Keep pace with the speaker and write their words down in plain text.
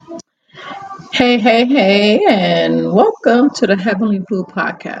Hey, hey, hey, and welcome to the Heavenly Blue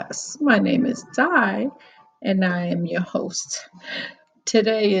Podcast. My name is Di, and I am your host.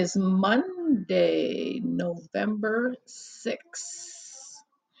 Today is Monday, November 6th.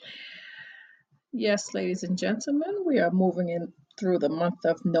 Yes, ladies and gentlemen, we are moving in through the month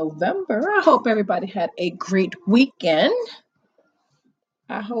of November. I hope everybody had a great weekend.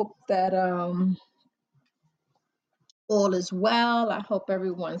 I hope that all is well. I hope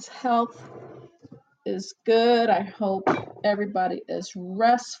everyone's health is good. I hope everybody is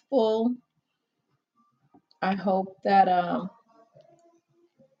restful. I hope that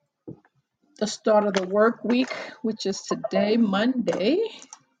the start of the work week, which is today, Monday,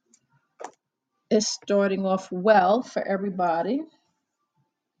 is starting off well for everybody.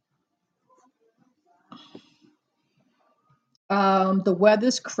 The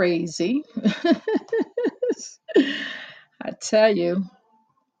weather's crazy. I tell you,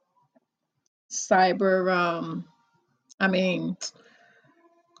 cyber, I mean,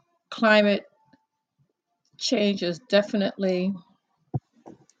 climate change is definitely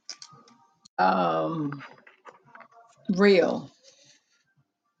um, real.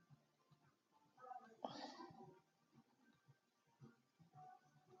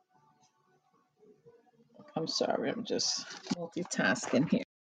 I'm sorry, I'm just multitasking here.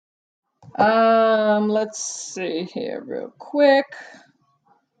 Let's see here real quick.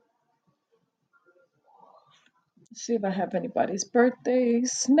 See if I have anybody's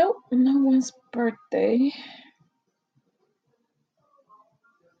birthdays. Nope, no one's birthday.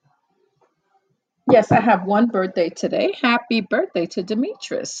 Yes, I have one birthday today. Happy birthday to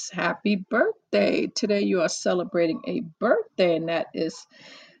Demetrius. Happy birthday. Today you are celebrating a birthday, and that is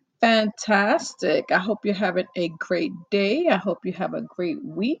fantastic. I hope you're having a great day. I hope you have a great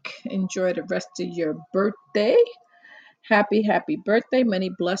week. Enjoy the rest of your birthday. Happy, happy birthday. Many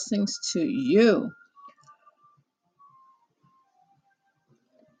blessings to you.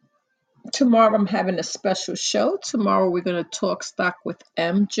 Tomorrow I'm having a special show. Tomorrow we're going to talk stock with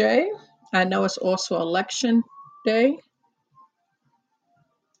MJ. I know it's also election day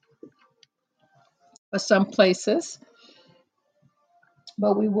for some places,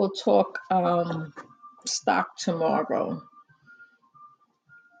 but we will talk stock tomorrow.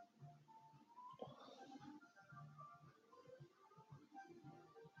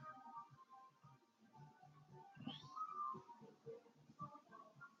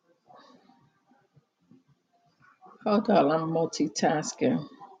 Hold on, I'm multitasking.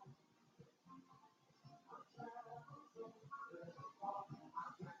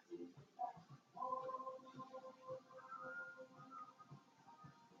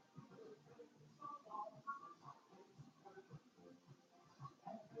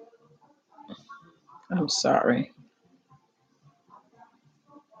 I'm sorry.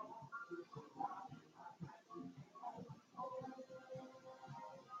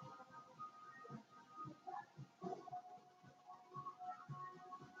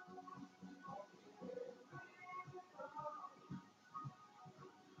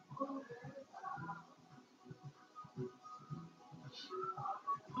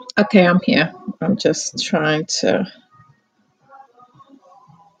 Okay, I'm here. I'm just trying to.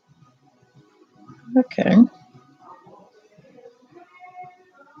 Okay.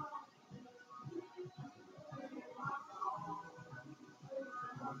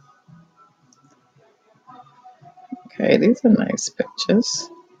 Okay, these are nice pictures.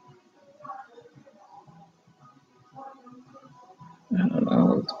 I don't know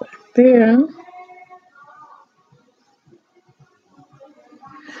who's back there.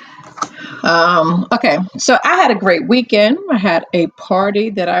 Okay, so I had a great weekend. I had a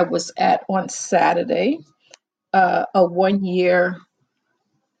party that I was at on Saturday, a 1 year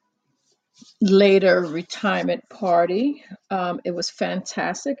later retirement party. It was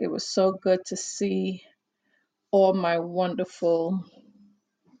fantastic. It was so good to see all my wonderful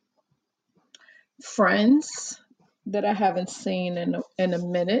friends that I haven't seen in a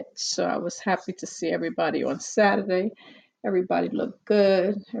minute. So I was happy to see everybody on Saturday. Everybody looked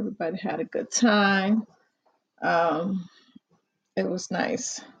good. Everybody had a good time. Um, it was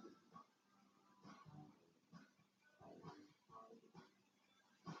nice.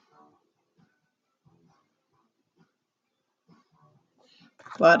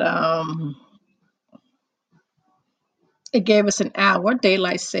 But it gave us an hour,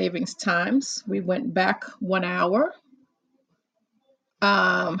 daylight savings times. We went back 1 hour.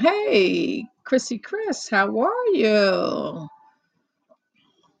 Hey, Chrissy Chris, how are you?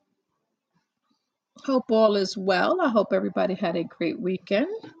 Hope all is well. I hope everybody had a great weekend.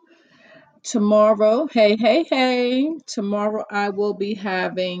 Tomorrow, hey, hey, hey, tomorrow I will be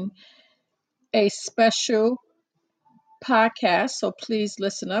having a special podcast, so please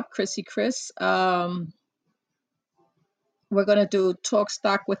listen up, Chrissy Chris. We're gonna do Talk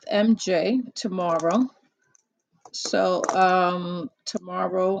Stock with MJ tomorrow. So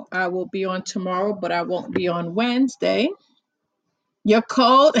tomorrow I will be on tomorrow, but I won't be on Wednesday. You're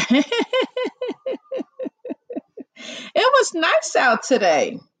cold. It was nice out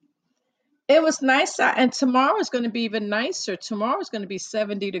today. It was nice out, and tomorrow is going to be even nicer. Tomorrow is going to be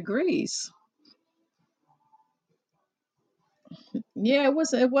 70 degrees. Yeah, it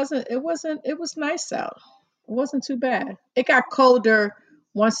was nice out. It wasn't too bad. It got colder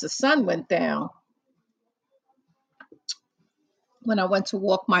once the sun went down. When I went to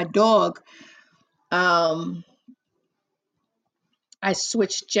walk my dog, um, I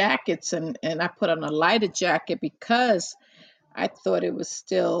switched jackets and I put on a lighter jacket because I thought it was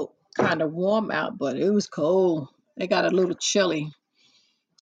still kind of warm out, but it was cold. It got a little chilly,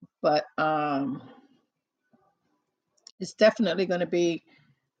 but it's definitely going to be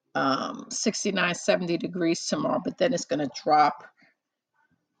 69, 70 degrees tomorrow, but then it's going to drop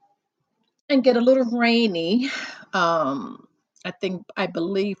and get a little rainy. Um, I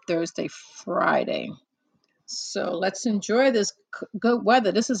believe Thursday, Friday. So let's enjoy this good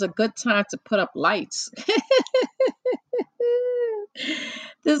weather. This is a good time to put up lights.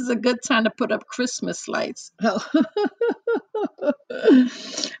 This is a good time to put up Christmas lights. I'm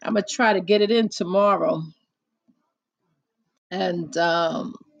gonna try to get it in tomorrow and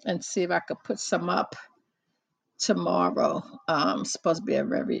um, and see if I could put some up tomorrow. It's supposed to be a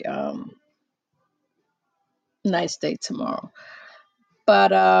very nice day tomorrow.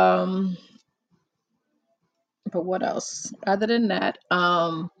 But but what else? Other than that,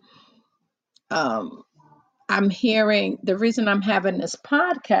 um, I'm hearing the reason I'm having this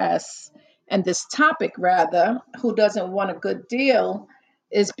podcast and this topic rather, who doesn't want a good deal,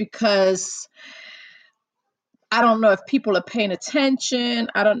 is because I don't know if people are paying attention.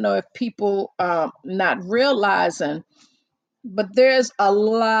 I don't know if people not realizing, but there's a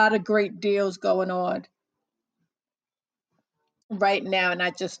lot of great deals going on right now, and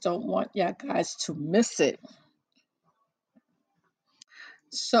I just don't want you guys to miss it.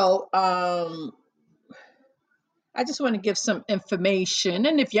 So I just want to give some information.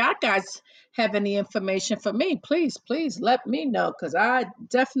 And if y'all guys have any information for me, please let me know because I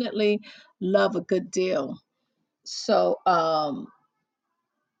definitely love a good deal. So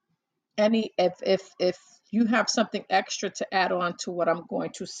any if you have something extra to add on to what I'm going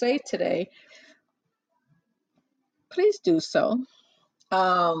to say today, please do so.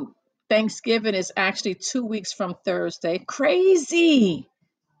 Um Thanksgiving is actually 2 weeks from Thursday. Crazy.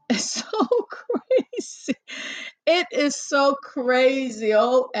 It's so crazy. It is so crazy.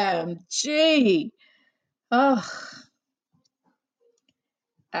 OMG. Oh,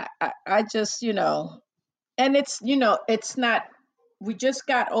 I just, and it's not, we just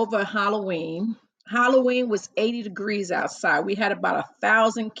got over Halloween. Halloween was 80 degrees outside. We had about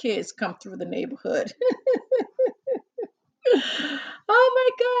 1,000 kids come through the neighborhood. Oh my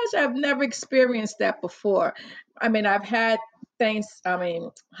gosh, I've never experienced that before. I mean, I've had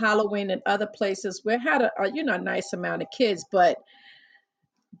Halloween in other places where I had a nice amount of kids, but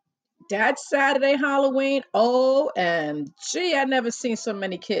that Saturday Halloween, OMG, I never seen so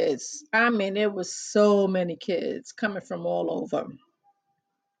many kids. I mean, it was so many kids coming from all over.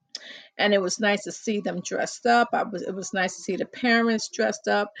 And it was nice to see them dressed up. It was nice to see the parents dressed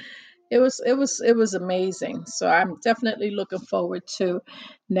up. It was amazing. So I'm definitely looking forward to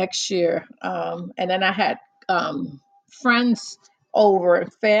next year. And then I had friends over,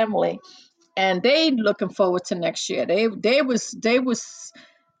 family, and they looking forward to next year. They was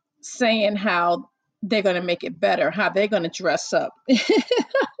saying how they're going to make it better, how they're going to dress up. I'm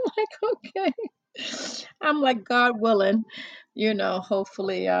like, okay. I'm like, God willing,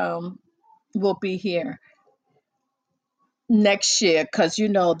 hopefully we'll be here next year because,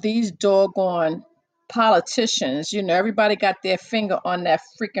 these doggone politicians, everybody got their finger on that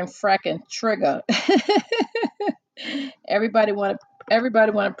freaking fracking trigger. Everybody want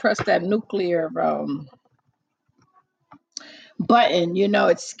to press that nuclear button.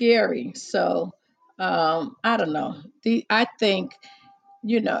 It's scary. So I don't know. I think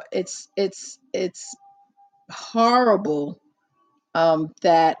it's horrible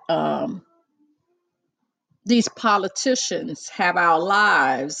that these politicians have our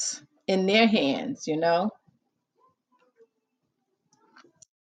lives in their hands.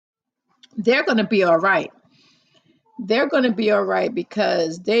 They're going to be all right. They're going to be all right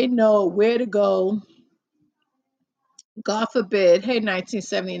because they know where to go. God forbid, hey,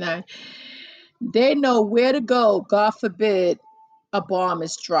 1979, they know where to go. God forbid a bomb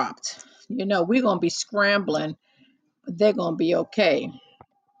is dropped. we're going to be scrambling, but they're going to be okay.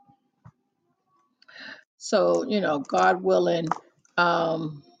 So, God willing,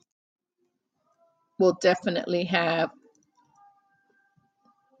 um, we'll definitely have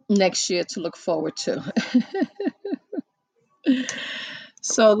next year to look forward to.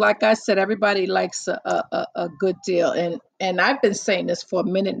 So, like I said, everybody likes a good deal, and I've been saying this for a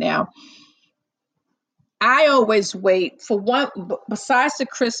minute now. I always wait for one, besides the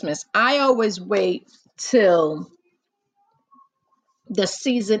Christmas, I always wait till the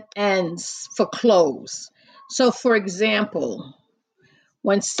season ends for clothes. So, for example,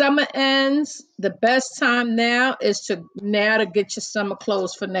 when summer ends, the best time now to get your summer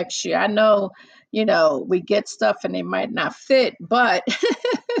clothes for next year. I know, we get stuff and they might not fit, but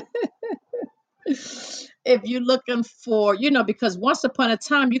if you're looking for, because once upon a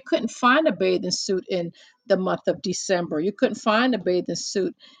time you couldn't find a bathing suit in the month of December. You couldn't find a bathing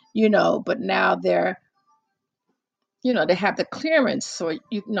suit, but now they have the clearance. So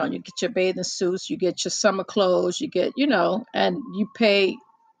you get your bathing suits, you get your summer clothes, you get, and you pay,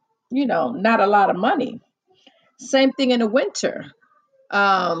 not a lot of money. Same thing in the winter.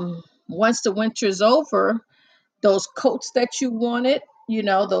 Once the winter is over, those coats that you wanted,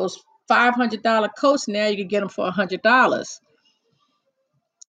 those $500 coats, now you can get them for $100.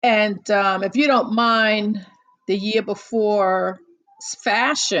 And if you don't mind the year before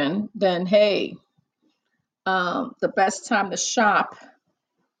fashion, then hey, the best time to shop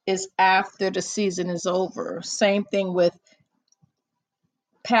is after the season is over. Same thing with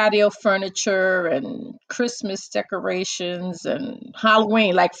patio furniture and Christmas decorations and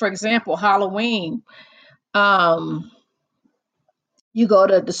Halloween. Like, for example, Halloween. Um, you go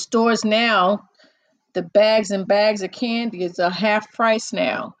to the stores now, the bags and bags of candy is a half price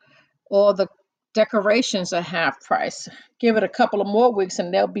now. All the decorations are half price. Give it a couple of more weeks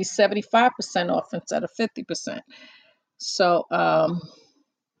and they'll be 75% off instead of 50%. So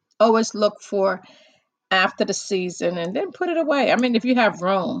always look for after the season and then put it away. I mean, if you have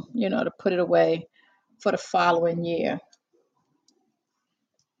room, to put it away for the following year.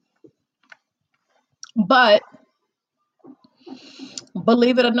 But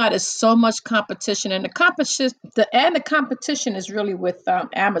believe it or not, there's so much competition, and the competition is really with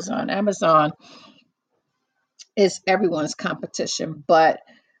Amazon. Amazon is everyone's competition, but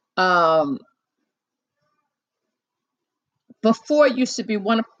um, before it used to be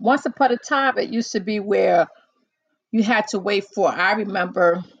once upon a time it used to be where you had to wait for. I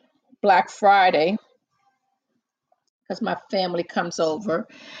remember Black Friday because my family comes over,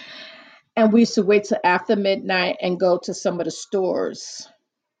 and we used to wait till after midnight and go to some of the stores.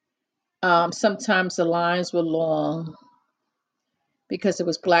 Sometimes the lines were long because it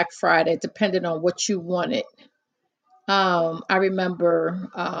was Black Friday, depending on what you wanted. I remember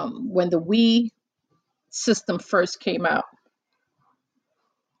when the Wii system first came out,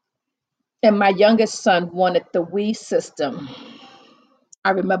 and my youngest son wanted the Wii system.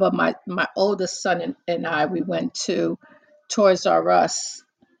 I remember my oldest son and I, we went to Toys R Us,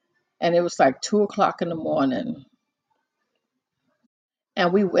 and it was like 2 o'clock in the morning,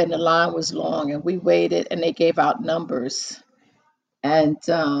 and the line was long, and we waited, and they gave out numbers, and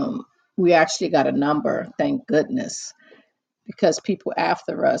we actually got a number, thank goodness, because people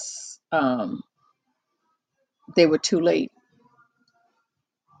after us, they were too late.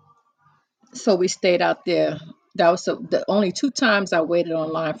 So we stayed out there. That was the only two times I waited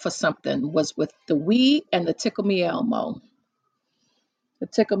online for something was with the Wii and the Tickle Me Elmo. The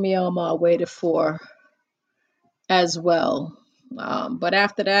Tickle Me Elmo I waited for as well. But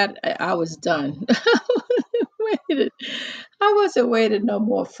after that, I was done. Waited. I wasn't waiting no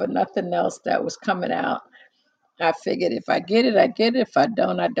more for nothing else that was coming out. I figured if I get it, I get it. If I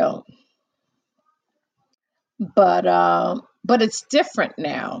don't, I don't. But it's different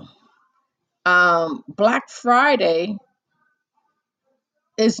now. Black Friday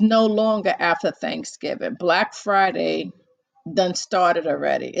is no longer after Thanksgiving. Black Friday done started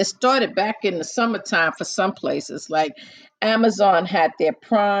already. It started back in the summertime for some places. Like Amazon had their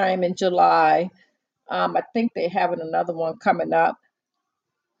Prime in July. I think they having another one coming up.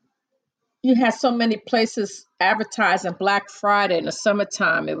 You had so many places advertising Black Friday in the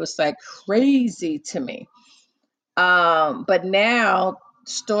summertime. It was like crazy to me. But now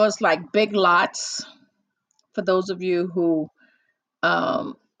stores like Big Lots, for those of you who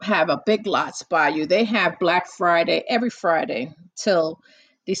have a Big Lots by you, they have Black Friday every Friday till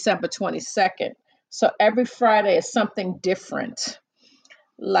December 22nd. So every Friday is something different.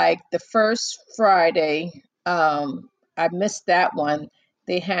 Like the first Friday, I missed that one.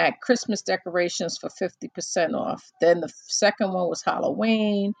 They had Christmas decorations for 50% off. Then the second one was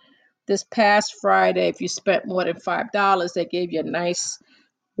Halloween. this past Friday, if you spent more than $5, they gave you a nice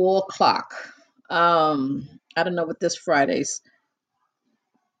wall clock. I don't know what this Friday's.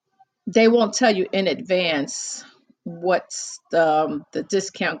 They won't tell you in advance what's the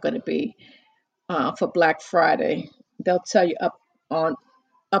discount going to be for Black Friday. They'll tell you on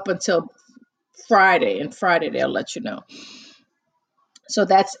up until Friday, and Friday they'll let you know. So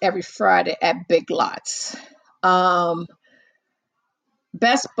that's every Friday at Big Lots. Um,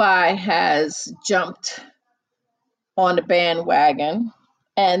 Best Buy has jumped on the bandwagon,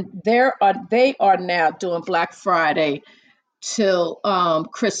 and they are now doing Black Friday till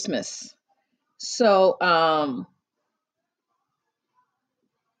Christmas. So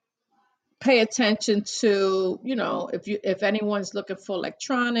pay attention to, if anyone's looking for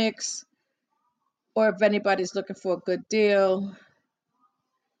electronics, or if anybody's looking for a good deal.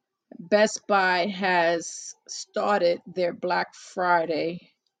 Best Buy has started their Black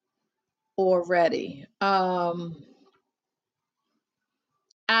Friday already. I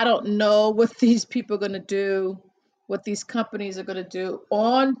don't know what these people are going to do, what these companies are going to do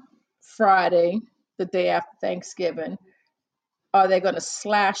on Friday, the day after Thanksgiving. Are they going to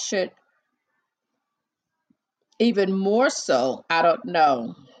slash it even more so? I don't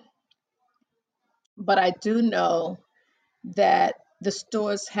know. But I do know that the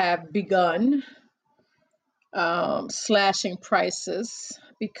stores have begun slashing prices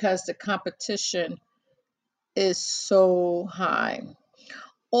because the competition is so high.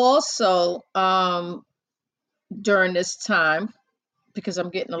 Also, during this time, because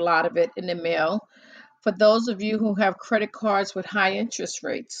I'm getting a lot of it in the mail, for those of you who have credit cards with high interest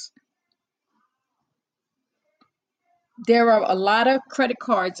rates, there are a lot of credit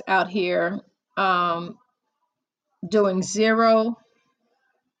cards out here um, doing zero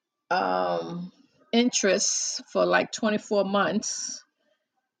um, interest for like 24 months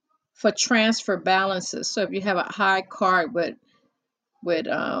for transfer balances. So if you have a high card with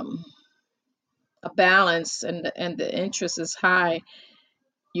a balance, and the interest is high,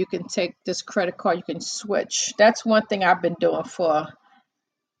 you can take this credit card, you can switch. That's one thing I've been doing for a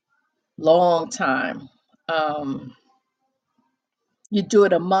long time. Um, you do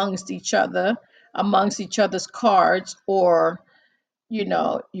it amongst each other's cards, or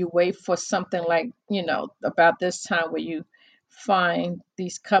you wait for something like, about this time, where you find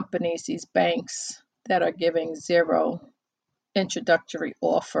these companies, these banks that are giving zero introductory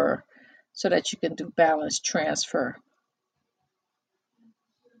offer, so that you can do balance transfer.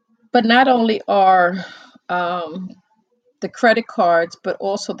 But not only are um, the credit cards, but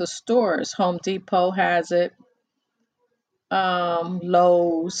also the stores. Home Depot has it,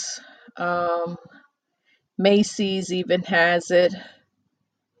 Lowe's, um, Macy's even has it.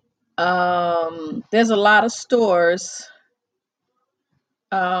 There's a lot of stores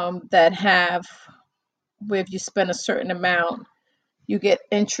that have, where if you spend a certain amount, you get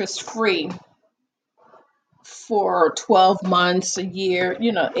interest free for 12 months, a year,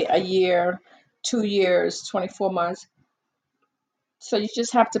 a year, 2 years, 24 months. So you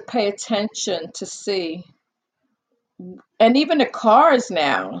just have to pay attention to see. And even the cars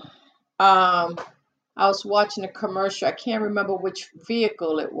now. Um, I was watching a commercial. I can't remember which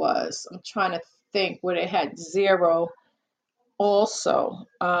vehicle it was. I'm trying to think, where they had zero also.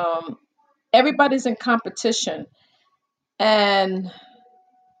 Everybody's in competition, and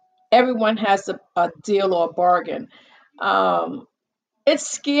everyone has a deal or a bargain. Um, it's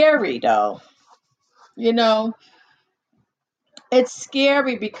scary though. You know, it's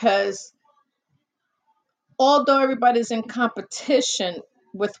scary because although everybody's in competition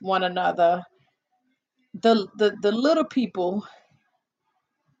with one another, the little people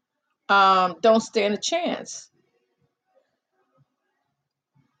don't stand a chance.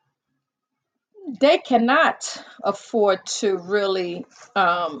 They cannot afford to really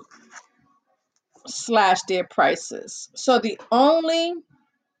slash their prices. So the only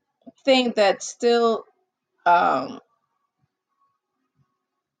thing that still um,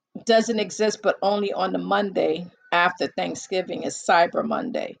 doesn't exist, but only on the Monday after Thanksgiving, is Cyber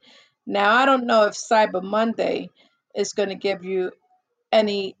Monday. Now, I don't know if Cyber Monday is going to give you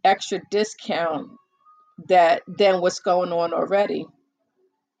any extra discount that than what's going on already.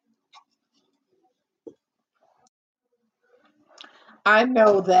 I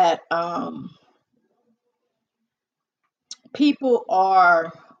know that people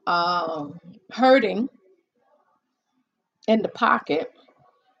are hurting in the pocket.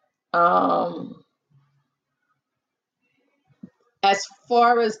 Um, as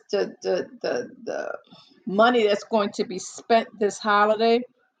far as the money that's going to be spent this holiday,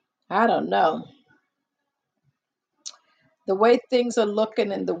 I don't know. The way things are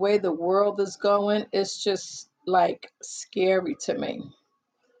looking and the way the world is going, it's just like scary to me.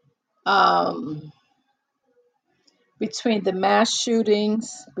 Um, Between the mass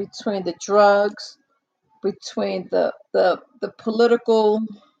shootings, between the drugs, between the political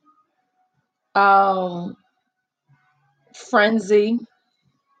um, frenzy,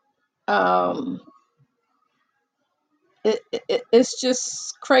 um, it's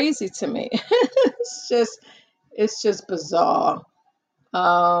just crazy to me. It's just bizarre.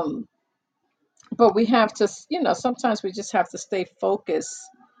 Um, but we have to, sometimes we just have to stay focused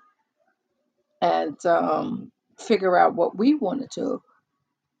and figure out what we want to do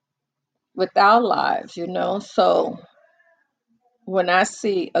with our lives. So when I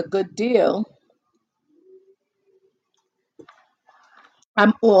see a good deal,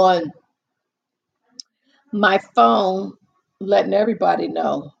 I'm on my phone letting everybody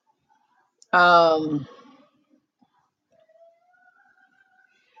know. Um,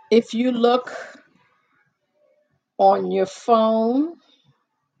 if you look on your phone,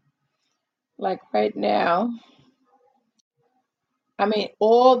 like right now, I mean,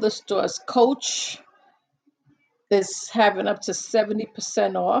 all the stores, Coach is having up to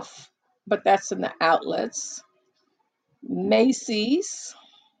 70% off, but that's in the outlets. Macy's,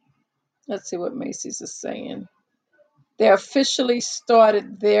 let's see what Macy's is saying. They officially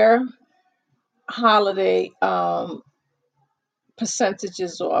started their holiday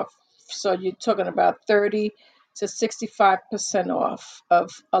percentages off. So you're talking about 30 to 65% off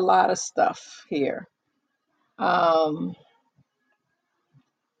of a lot of stuff here. Um,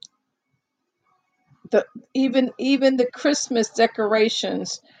 the even the Christmas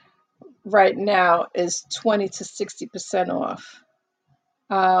decorations right now is 20 to 60% off.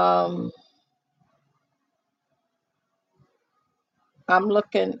 Um, I'm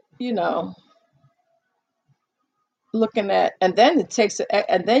looking at, and then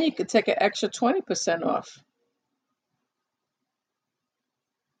and then you could take an extra 20% off,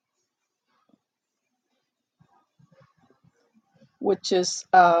 which is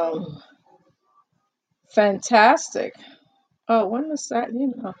fantastic. Oh, when is that?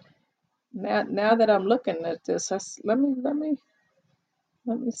 Now that I'm looking at this, let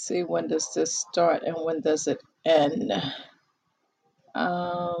me see, when does this start and when does it end?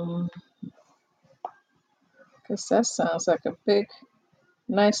 Um, because that sounds like a big,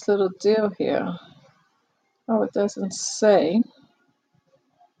 nice little deal here. Oh, it doesn't say.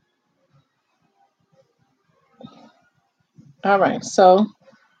 All right, so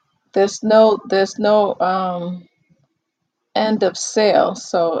there's no end of sale,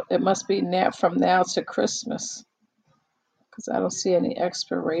 so it must be now from now to Christmas because I don't see any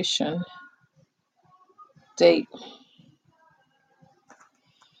expiration date.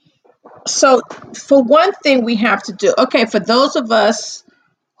 So, for one thing, we have to do, okay, for those of us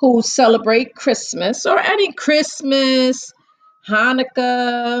who celebrate Christmas or any Christmas,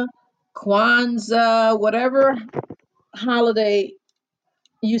 Hanukkah, Kwanzaa, whatever holiday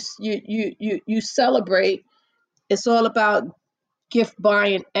you celebrate, it's all about gift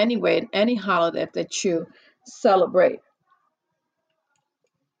buying anyway, and any holiday that you celebrate.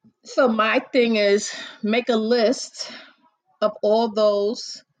 So my thing is, make a list of all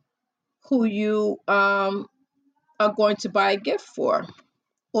those who you are going to buy a gift for.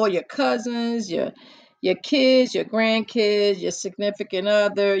 All your cousins, your kids, your grandkids, your significant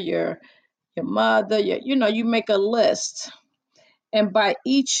other, your mother, you make a list. And by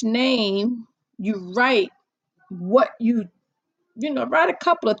each name, you write what write a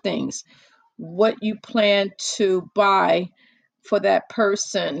couple of things. What you plan to buy for that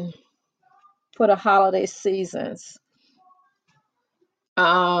person for the holiday seasons.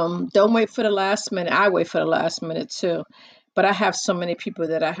 Don't wait for the last minute. I wait for the last minute too, but I have so many people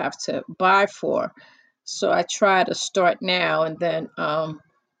that I have to buy for, so I try to start now and then um,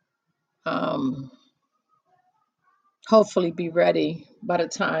 hopefully be ready by the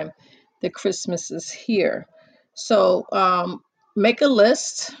time the Christmas is here. So make a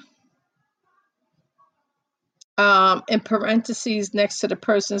list, in parentheses next to the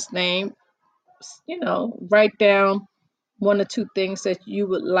person's name. Write down one or two things that you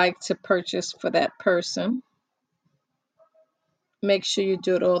would like to purchase for that person. Make sure you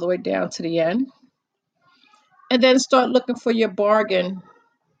do it all the way down to the end. And then start looking for your bargain,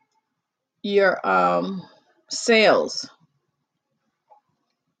 your sales.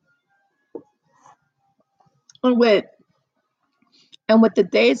 And with the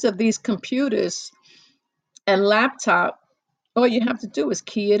days of these computers and laptop, all you have to do is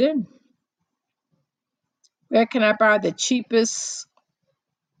key it in. Where can I buy the cheapest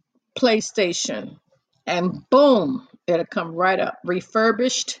PlayStation? And boom, It'll come right up.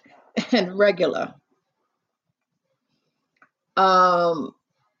 Refurbished and regular. Um,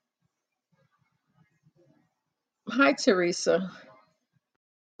 Hi, Teresa.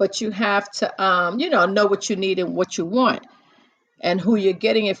 But you have to, know what you need and what you want and who you're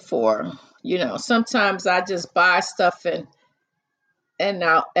getting it for. Sometimes I just buy stuff and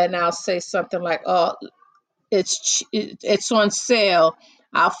I'll say something like, "Oh, it's on sale.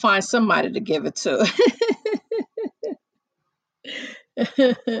 I'll find somebody to give it to."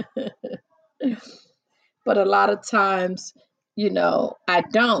 But a lot of times, I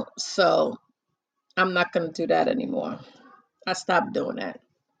don't. So I'm not going to do that anymore. I stopped doing that.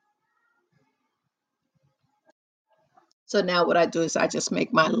 So now what I do is I just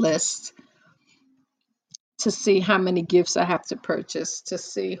make my list to see how many gifts I have to purchase, to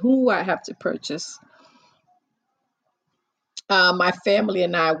see who I have to purchase. My family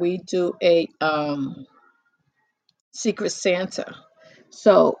and I, we do a Secret Santa.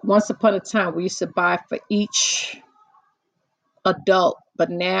 So once upon a time, we used to buy for each adult, but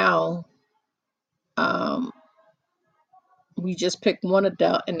now um, we just pick one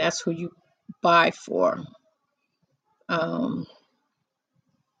adult, and that's who you buy for. Um,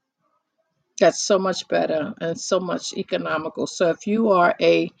 that's so much better and so much economical. So if you are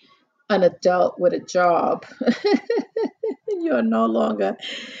an adult with a job, you're no longer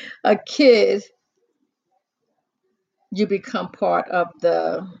a kid, you become part of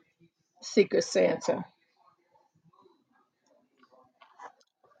the Secret Santa.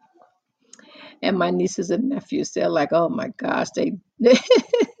 And my nieces and nephews, they're like, oh my gosh, they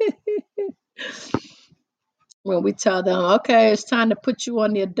when we tell them, okay, it's time to put you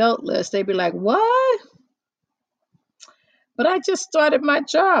on the adult list, they be like, what? But I just started my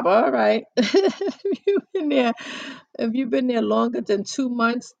job. All right. If you've been there longer than 2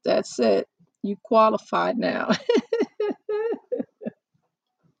 months, that's it. You qualified now.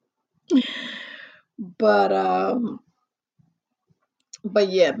 But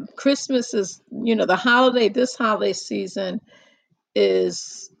yeah, Christmas is, this holiday season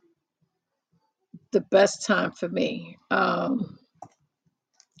is the best time for me.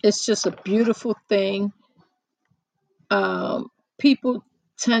 It's just a beautiful thing. Um, People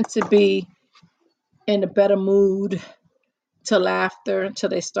tend to be in a better mood to laughter until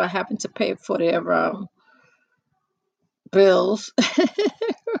they start having to pay for their bills.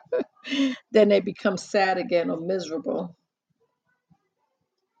 Then they become sad again or miserable.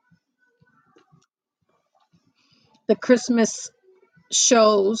 The Christmas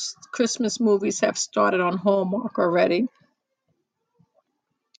shows, Christmas movies have started on Hallmark already,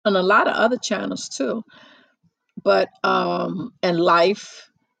 and a lot of other channels too. But and Life,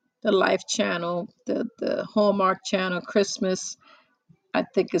 the Life channel, the Hallmark channel, Christmas, I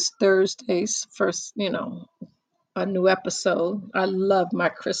think it's Thursdays first, a new episode. I love my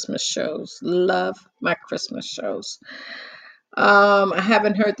Christmas shows. Love my Christmas shows. I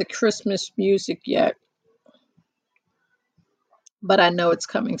haven't heard the Christmas music yet, but I know it's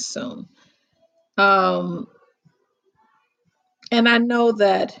coming soon. Um, and I know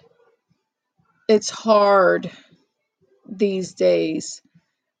that it's hard these days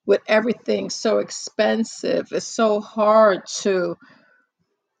with everything so expensive. It's so hard to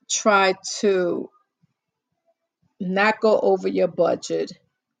try to not go over your budget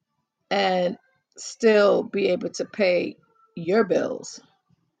and still be able to pay your bills.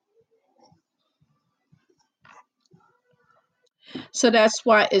 So that's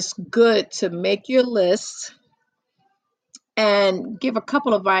why it's good to make your list and give a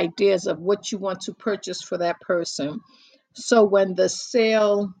couple of ideas of what you want to purchase for that person. So when the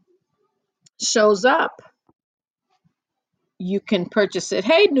sale shows up, you can purchase it.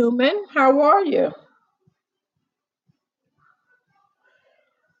 Hey, Newman, how are you?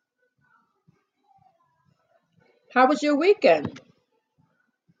 How was your weekend?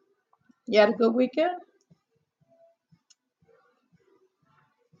 You had a good weekend?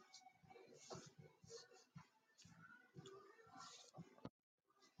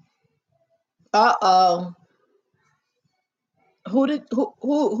 Uh-oh. Who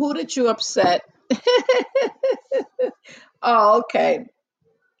did you upset? Oh, okay.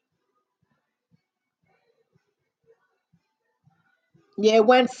 Yeah, it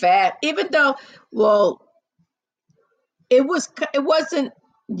went fast. Even though, well, it wasn't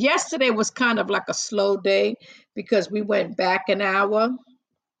yesterday was kind of like a slow day because we went back an hour.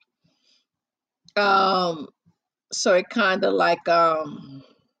 Um, so it kind of like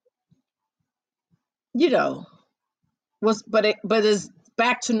you know, was but it's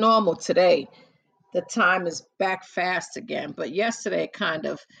back to normal today. The time is back fast again. But yesterday kind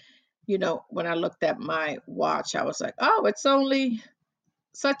of, when I looked at my watch, I was like, oh, it's only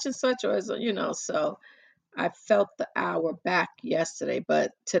such and such, or so I felt the hour back yesterday,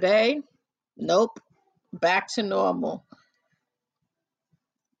 but today, nope, back to normal.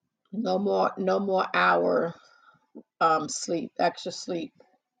 No more hour sleep, extra sleep.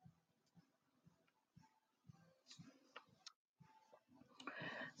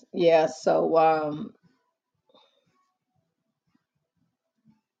 Yeah, so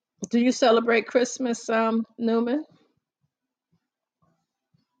do you celebrate Christmas, Newman?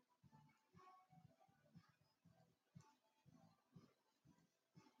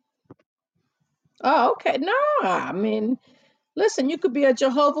 Oh, okay. No, I mean, listen, you could be a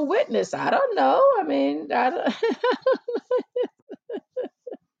Jehovah Witness. I don't know. I mean,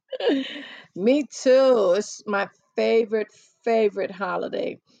 me too. It's my favorite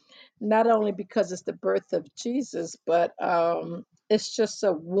holiday. Not only because it's the birth of Jesus, but it's just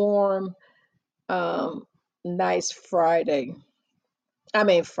a warm, um, nice Friday. I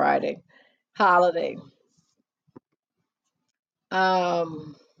mean Friday holiday.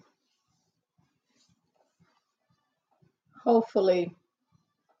 Um, hopefully,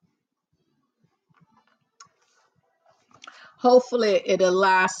 hopefully it'll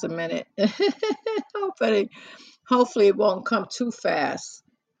last a minute. hopefully, hopefully it won't come too fast.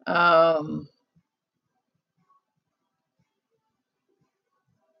 Um,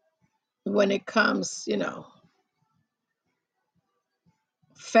 when it comes,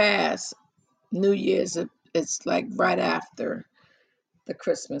 fast, New Year's, it's like right after the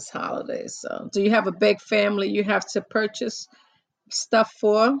Christmas holidays. So, do you have a big family you have to purchase stuff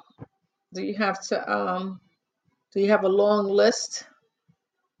for? Do you have to do you have a long list?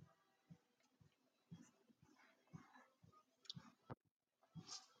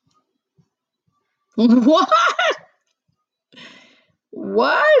 What?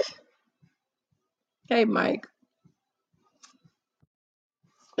 What? Hey, Mike.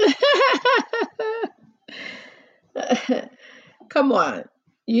 Come on.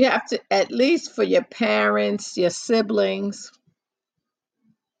 You have to, at least for your parents, your siblings,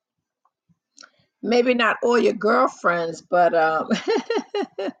 maybe not all your girlfriends, but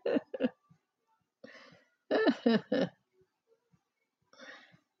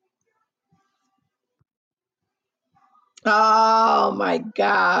oh my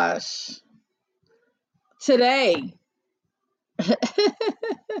gosh. Today.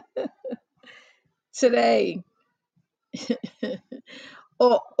 Today.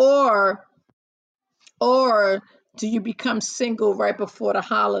 Or or do you become single right before the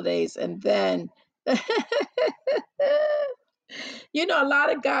holidays and then a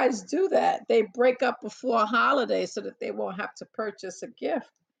lot of guys do that. They break up before a holiday so that they won't have to purchase a gift.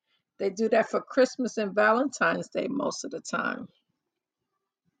 They do that for Christmas and Valentine's Day most of the time.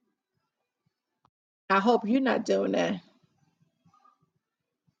 I hope you're not doing that.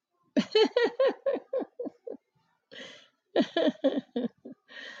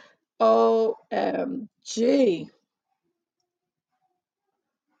 OMG.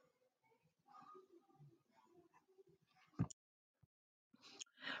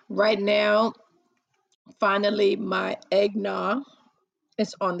 Right now, finally, my eggnog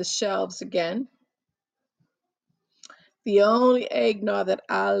is on the shelves again. The only eggnog that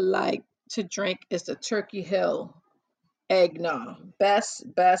I like to drink is the Turkey Hill eggnog. Best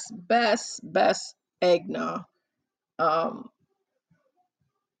eggnog um,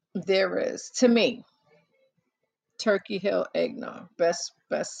 there is. To me, Turkey Hill eggnog. Best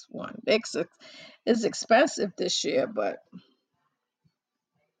one. It's expensive this year, but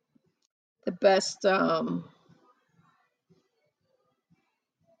the best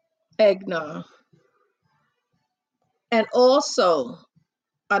eggnog. And also,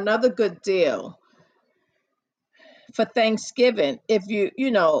 another good deal for Thanksgiving. If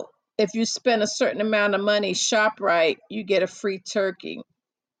you spend a certain amount of money, ShopRite, you get a free turkey.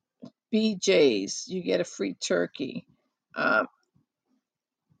 BJ's, you get a free turkey. Um,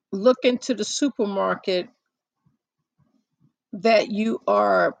 look into the supermarket that you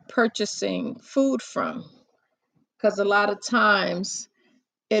are purchasing food from, because a lot of times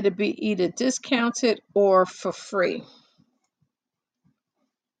it'll be either discounted or for free.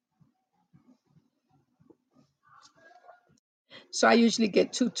 So I usually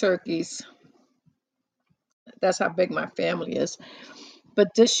get two turkeys. That's how big my family is.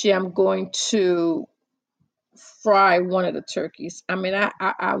 But this year I'm going to fry one of the turkeys. I mean,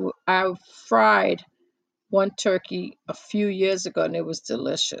 I fried one turkey a few years ago and it was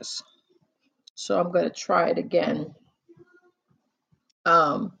delicious. So I'm going to try it again.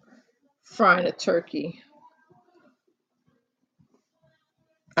 Um, frying a turkey.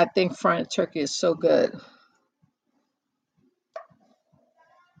 I think frying turkey is so good.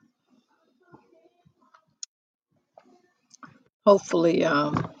 Hopefully,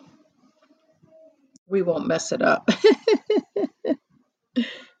 we won't mess it up.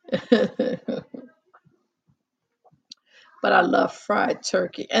 But I love fried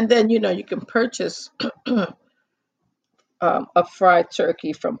turkey. And then, you can purchase a fried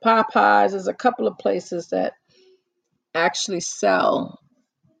turkey from Popeyes. There's a couple of places that actually sell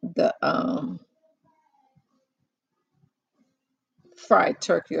the fried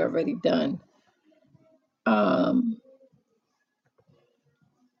turkey already done. Um,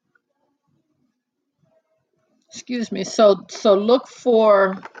 excuse me. So look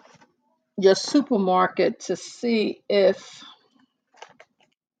for your supermarket to see if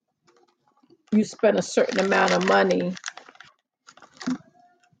you spend a certain amount of money,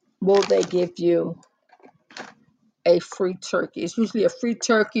 will they give you a free turkey? It's usually a free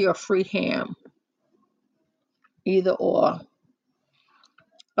turkey or free ham, either or.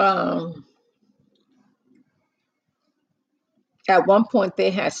 Um, at one point,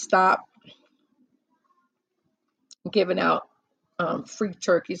 they had stopped giving out free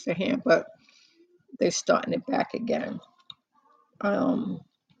turkeys and ham, but they're starting it back again. Um,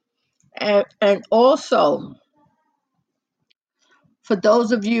 and also, for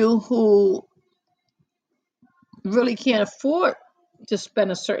those of you who really can't afford to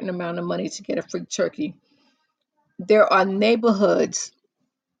spend a certain amount of money to get a free turkey, there are neighborhoods.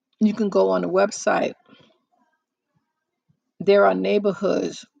 You can go on the website. There are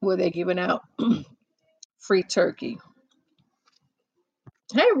neighborhoods where they're giving out free turkey.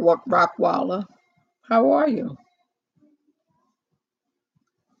 Hey, Rockwaller, how are you?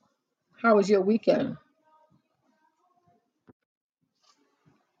 How was your weekend?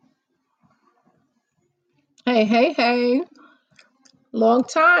 Hey, hey, hey. Long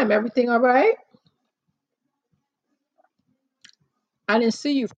time. Everything all right? I didn't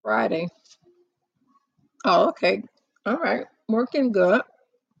see you Friday. Oh, okay. All right. Working good.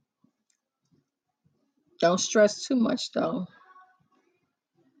 Don't stress too much though.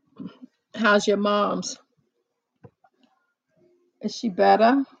 How's your mom's? Is she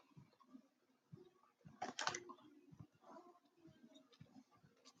better?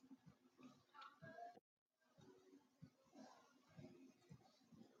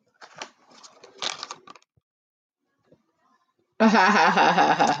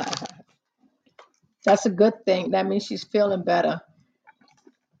 That's a good thing. That means she's feeling better.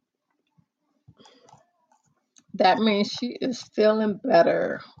 That means she is feeling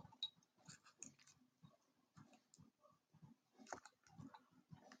better.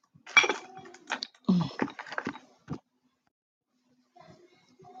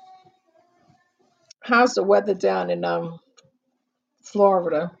 How's the weather down in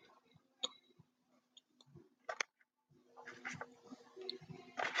Florida?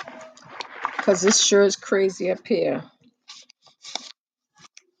 Because this sure is crazy up here.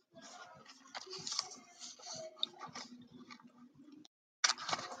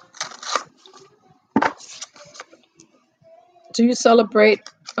 Do you celebrate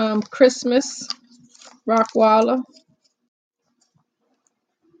Christmas, Rockwalla?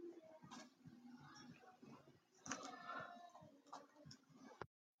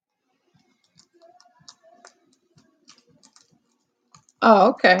 Oh,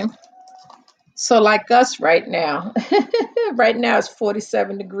 okay. So like us right now. Right now it's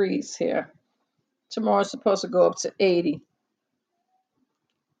 47 degrees here. Tomorrow's supposed to go up to 80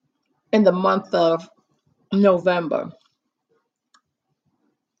 in the month of November.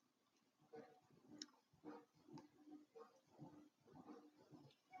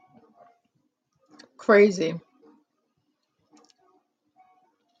 Crazy,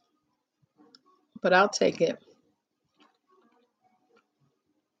 but I'll take it.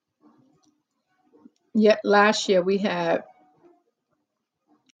 Yet last year we had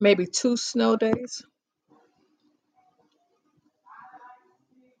maybe 2 snow days.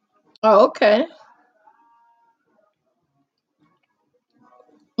 Oh, okay.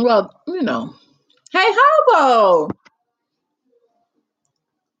 Well, Hey, Hobo.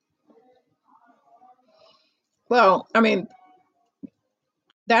 Well, I mean,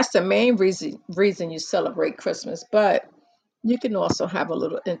 that's the main reason you celebrate Christmas, but you can also have a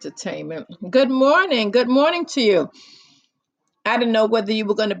little entertainment. Good morning. Good morning to you. I didn't know whether you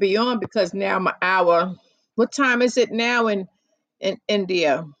were going to be on because now my hour. What time is it now in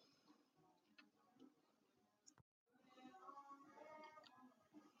India?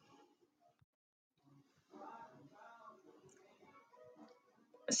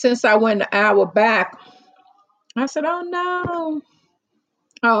 Since I went an hour back, I said, "Oh no."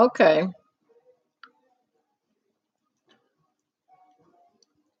 Oh, okay.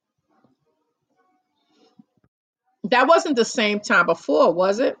 That wasn't the same time before,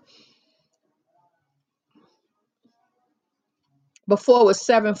 was it? Before it was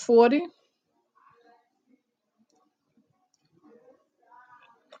 7:40.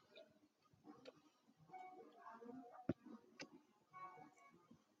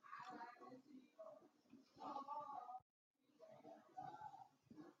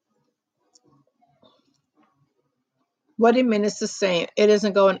 What do you mean it's the same? It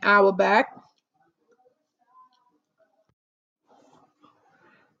doesn't go an hour back?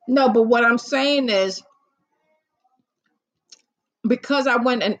 No, but what I'm saying is because I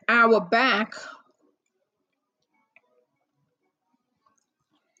went an hour back,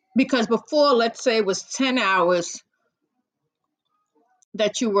 because before, let's say it was 10 hours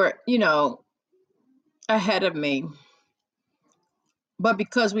that you were, ahead of me. But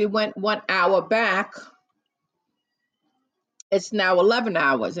because we went 1 hour back, it's now 11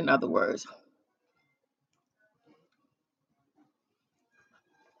 hours, in other words.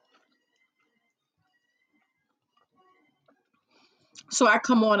 So I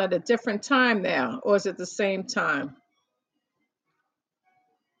come on at a different time now, or is it the same time?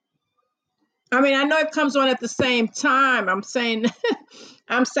 I mean, I know it comes on at the same time. I'm saying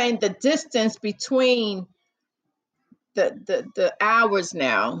I'm saying the distance between the hours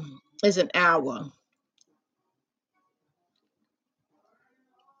now is an hour.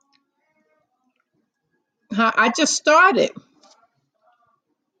 Huh, I just started.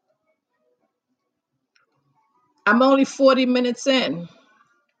 I'm only 40 minutes in.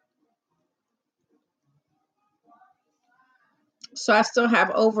 So I still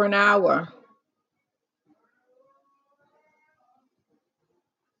have over an hour.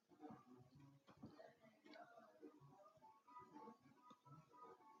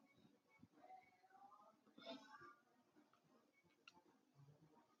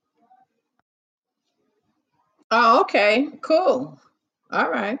 Oh, okay. Cool. All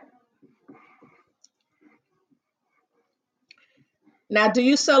right. Now, do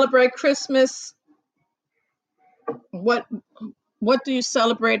you celebrate Christmas? What what do you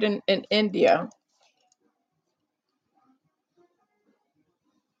celebrate in India?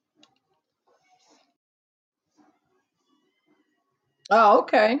 Oh,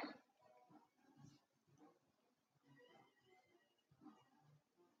 okay.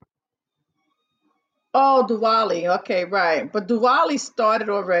 Oh, Diwali. Okay, right. But Diwali started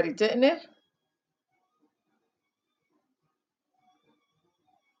already, didn't it?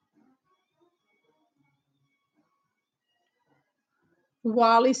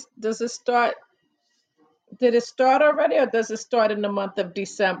 Diwali, does it start? Did it start already, or does it start in the month of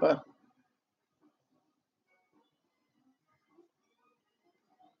December?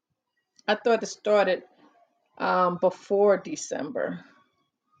 I thought it started before December.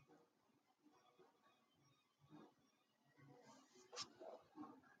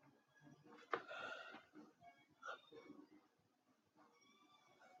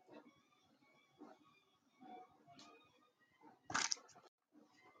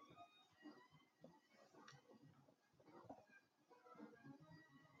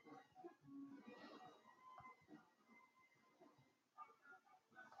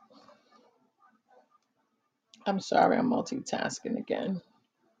 I'm sorry, I'm multitasking again.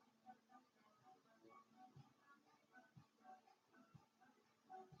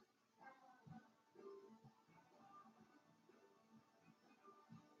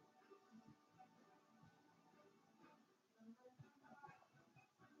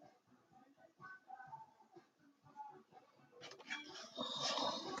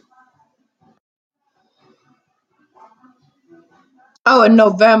 Oh, in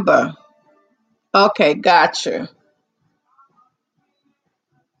November. Okay, gotcha.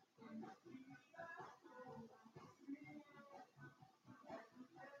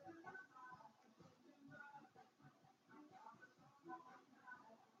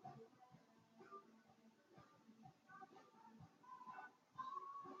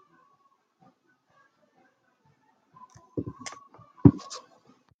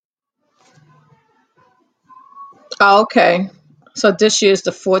 Oh, okay. So this year is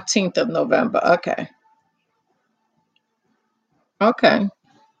the 14th of November. Okay. Okay.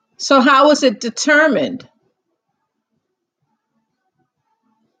 So how is it determined?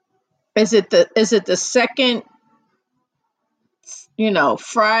 Is it the second,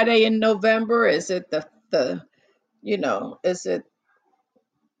 Friday in November? Is it is it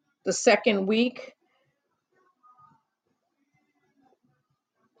the second week?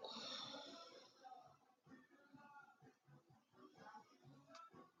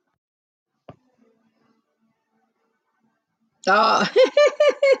 Oh.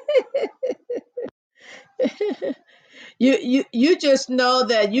 You just know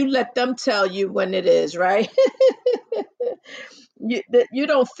that you let them tell you when it is, right? You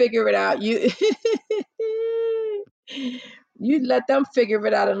don't figure it out. You let them figure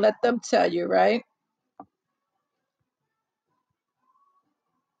it out and let them tell you, right?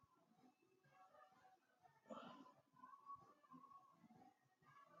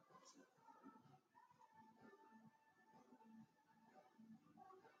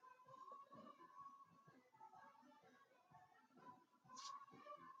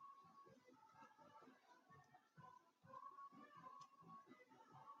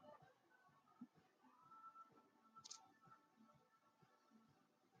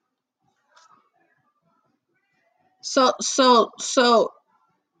 So so so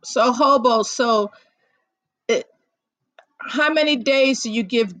so hobo. So it, how many days do you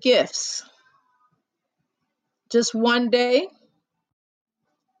give gifts? Just one day?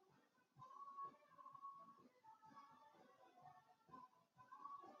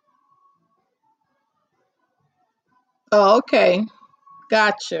 Oh, okay.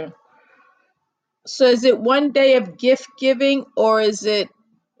 Gotcha. So is it one day of gift giving or is it,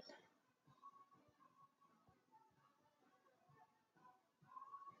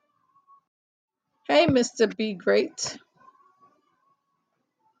 hey, Mr. Be Great?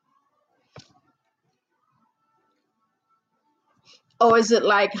 Or is it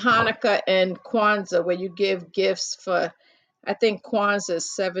like Hanukkah and Kwanzaa where you give gifts for, I think Kwanzaa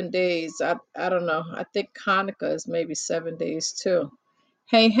is 7 days. I don't know. I think Hanukkah is maybe 7 days too.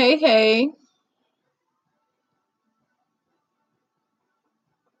 Hey, hey, hey.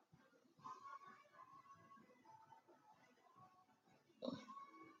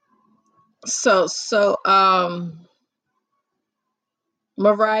 So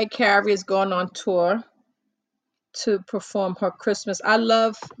Mariah Carey is going on tour to perform her Christmas. I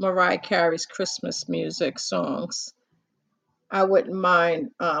love Mariah Carey's Christmas music songs. I wouldn't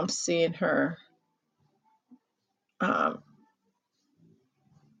mind seeing her um,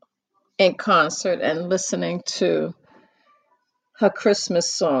 in concert and listening to her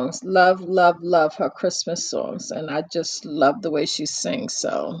Christmas songs. Love, love, love her Christmas songs, and I just love the way she sings.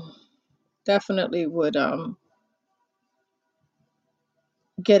 So definitely would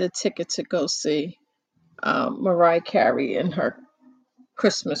get a ticket to go see Mariah Carey in her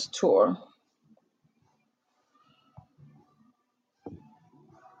Christmas tour.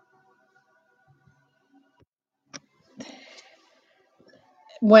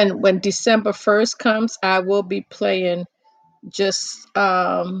 When December 1st comes, I will be playing just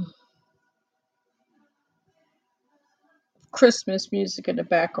Christmas music in the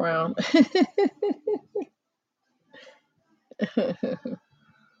background.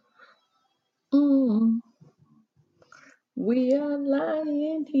 Mm, we are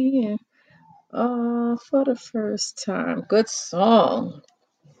lying here for the first time. Good song.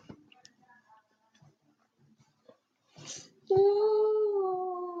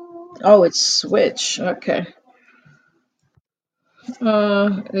 Oh, it's Switch. Okay.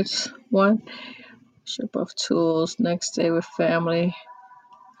 It's one ship of tools. Next day with family.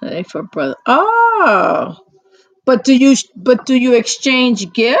 Day for brother. Oh, but do you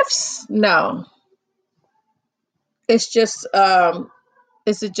exchange gifts? No. It's just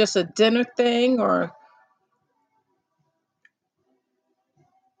is it just a dinner thing or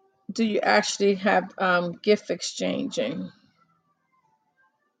do you actually have gift exchanging?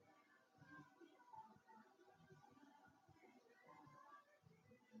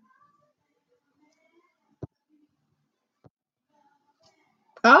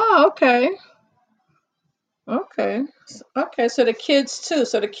 Oh, okay. Okay. Okay, so the kids too.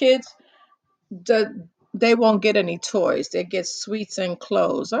 So the kids they won't get any toys. They get sweets and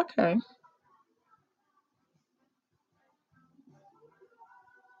clothes. Okay.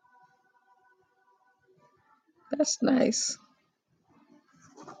 That's nice.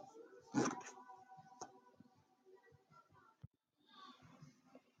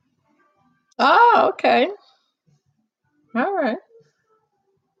 Oh, okay. All right.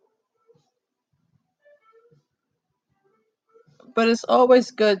 But it's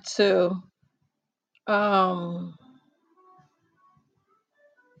always good to um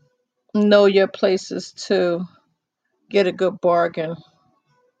know your places to get a good bargain.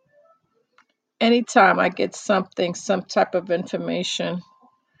 Anytime I get something, some type of information,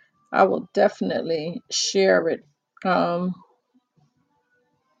 I will definitely share it. Um,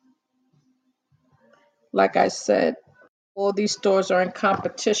 like I said, all these stores are in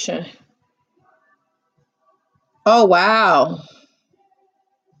competition. Oh, wow.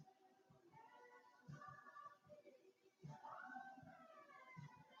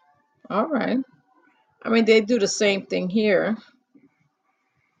 All right. I mean, they do the same thing here,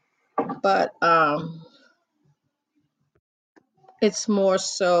 but it's more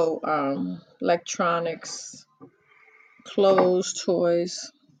so electronics, clothes,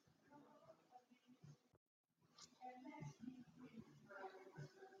 toys.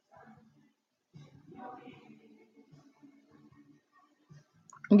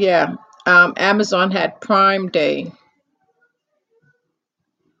 Yeah. Amazon had Prime Day.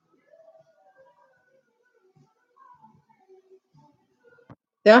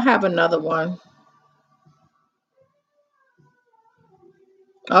 They'll have another one.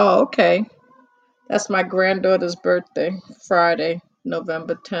 Oh, okay. That's my granddaughter's birthday, Friday,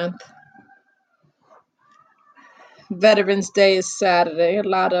 November 10th. Veterans Day is Saturday. A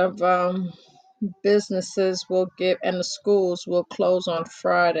lot of businesses will give, and the schools will close on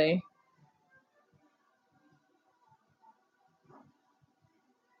Friday.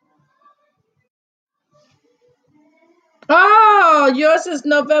 Oh, yours is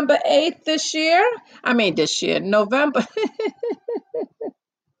November 8th this year? I mean, this year, November.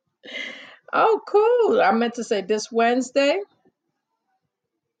 Oh, cool. I meant to say this Wednesday.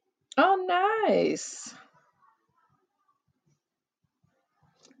 Oh, nice.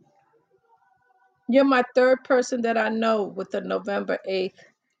 You're my third person that I know with a November 8th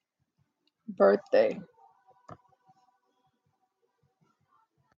birthday.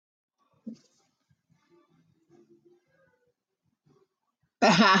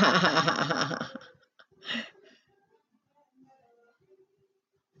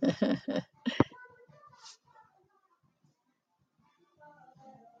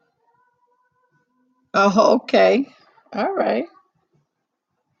 Oh, okay. All right.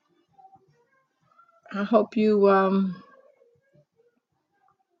 I hope you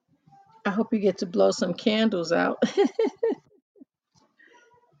I hope you get to blow some candles out.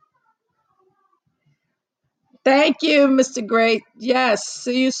 Thank you, Mr. Great. Yes,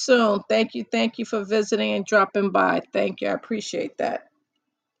 see you soon. Thank you. Thank you for visiting and dropping by. Thank you. I appreciate that.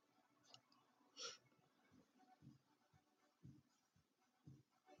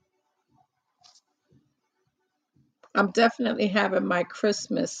 I'm definitely having my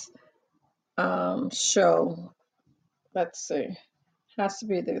Christmas show. Let's see. Has to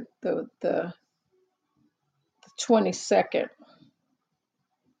be the 22nd.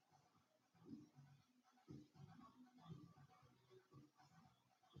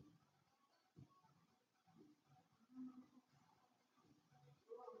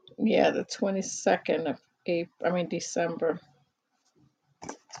 Yeah, the 22nd of April, I mean December.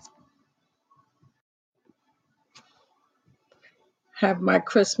 Have my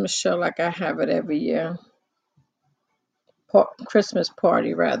Christmas show like I have it every year. Christmas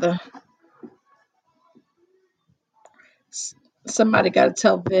party rather. S- Somebody got to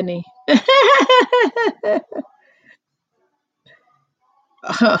tell Vinny.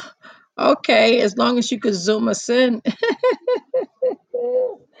 Okay, as long as you could zoom us in.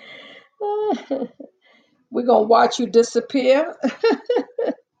 We're gonna watch you disappear.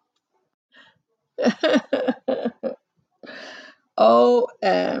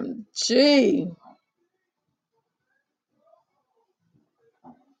 OMG.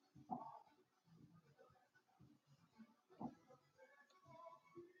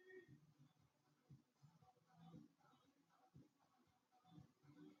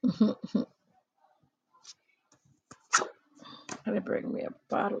 Gotta bring me a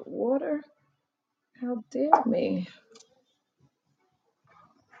bottle of water. How dare me?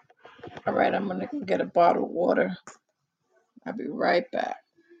 All right, I'm gonna go get a bottle of water. I'll be right back.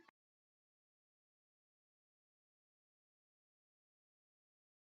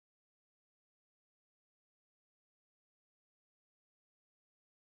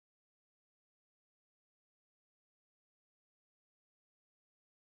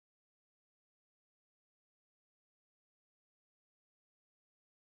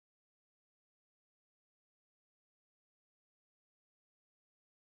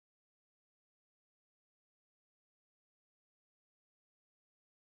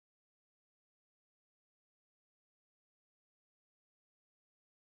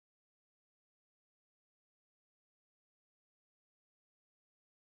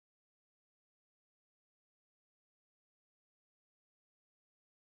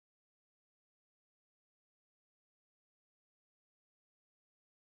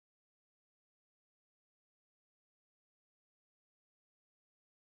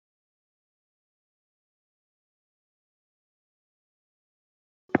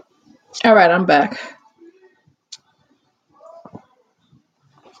 All right, I'm back.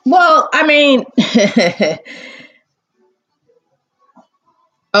 Well, I mean,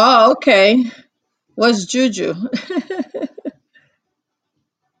 Oh, okay. What's juju?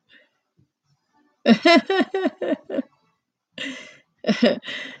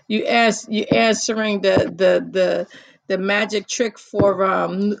 You answering the magic trick for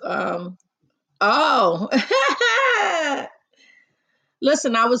oh.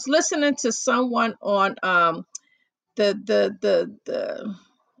 Listen, I was listening to someone on the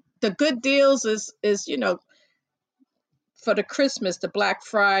good deals is for the Christmas, the Black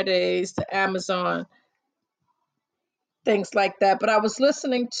Fridays, the Amazon, things like that. But I was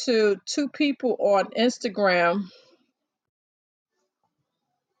listening to two people on Instagram.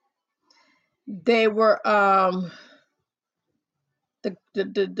 They were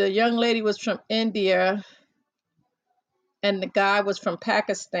the young lady was from India and the guy was from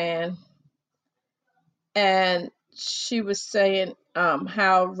Pakistan, and she was saying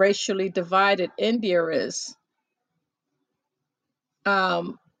how racially divided India is.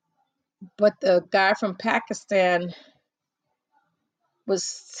 Um, but the guy from Pakistan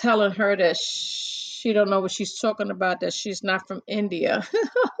was telling her that she don't know what she's talking about, that she's not from India.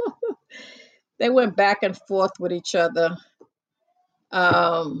 They went back and forth with each other.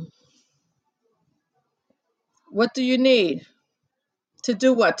 Um, what do you need to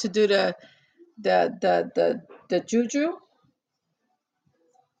do? What to do the juju?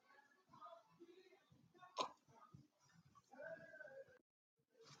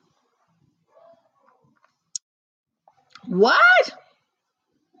 What?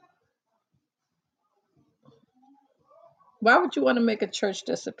 Why would you want to make a church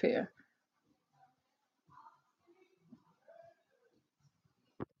disappear?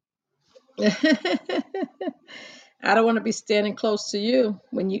 I don't want to be standing close to you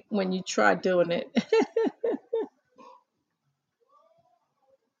when you try doing it.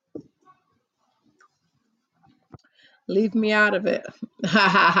 Leave me out of it.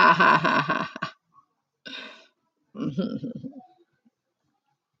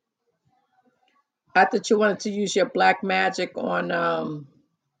 I thought you wanted to use your black magic on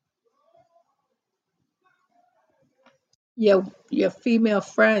your female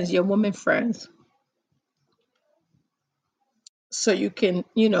friends, your woman friends, so you can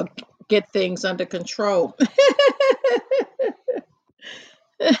get things under control.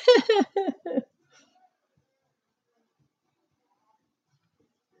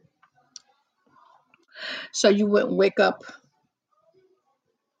 So you wouldn't wake up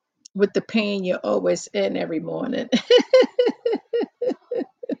with the pain you're always in every morning.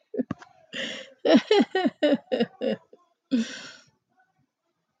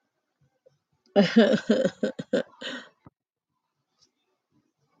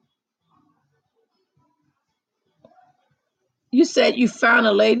 You said you found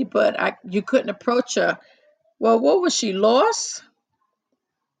a lady, but you couldn't approach her. Well, what was she lost?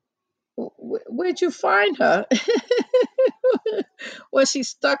 Where'd you find her? Was she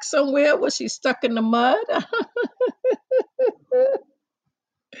stuck somewhere? Was she stuck in the mud?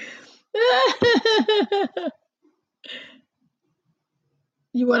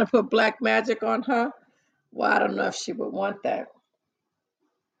 You want to put black magic on her? Well, I don't know if she would want that.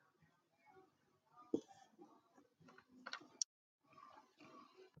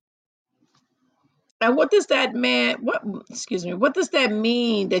 And what does that man? What? Excuse me. What does that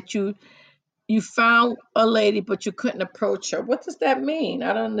mean that you found a lady but you couldn't approach her? What does that mean?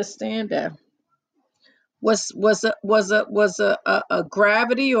 I don't understand that. Was a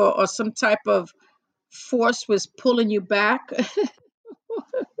gravity or some type of force was pulling you back?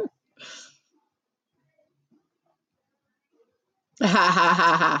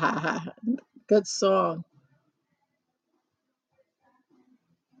 Good song.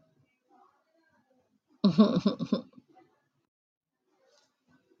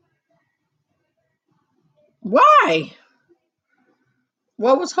 Why?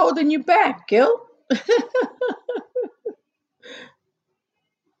 What was holding you back, Gil?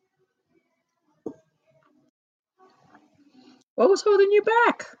 What was holding you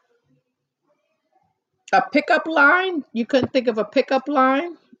back? A pickup line? You couldn't think of a pickup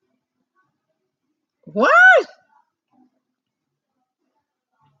line? What?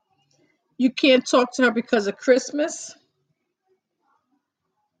 You can't talk to her because of Christmas?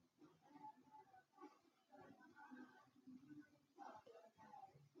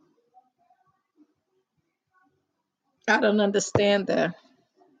 I don't understand that.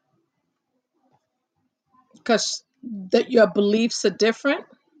 Because that your beliefs are different?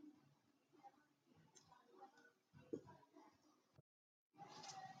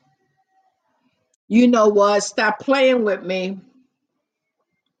 You know what? Stop playing with me.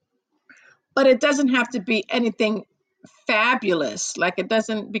 But it doesn't have to be anything. fabulous. Like it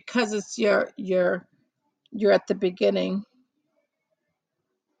doesn't, because it's you're at the beginning.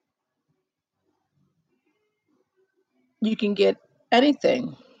 You can get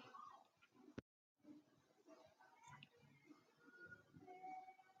anything.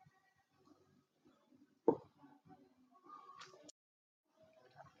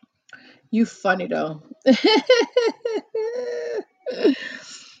 You funny though.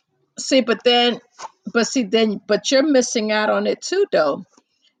 See, but you're missing out on it too, though,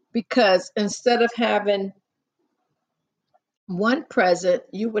 because instead of having one present,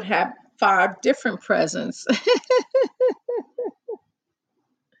 you would have five different presents.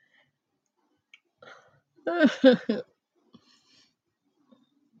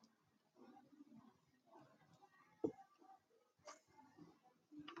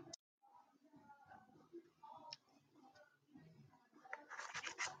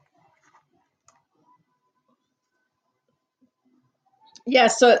 Yeah,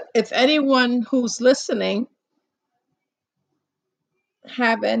 so if anyone who's listening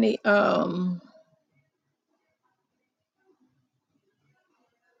have any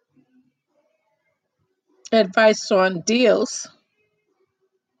advice on deals,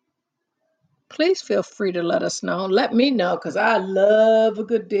 please feel free to let us know. Let me know because I love a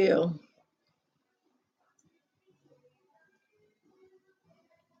good deal.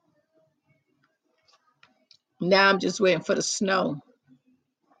 Now I'm just waiting for the snow.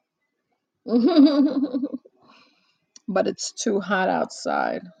 But it's too hot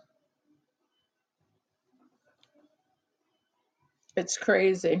outside. It's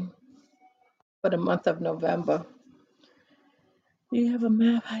crazy for the month of November. You have a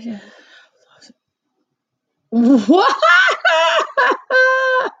map? What?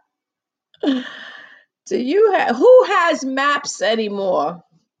 Do you have, who has maps anymore?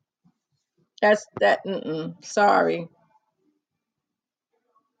 That's that. Mm-mm, sorry.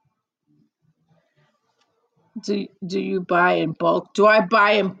 Do you buy in bulk? Do I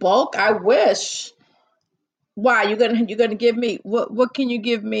buy in bulk? I wish. Why you're gonna give me what can you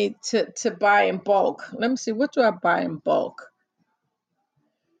give me to buy in bulk? Let me see. What do I buy in bulk?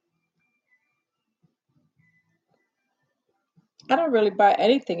 I don't really buy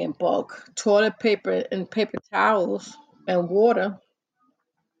anything in bulk. Toilet paper and paper towels and water.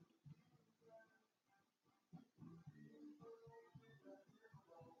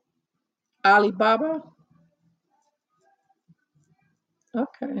 Alibaba.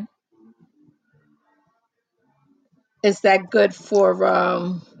 Okay. Is that good for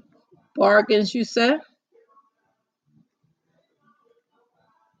bargains? You said.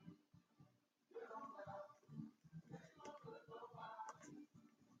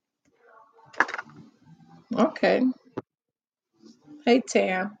 Okay. Hey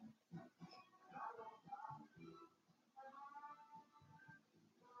Tam.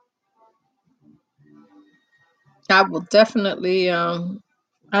 I will definitely I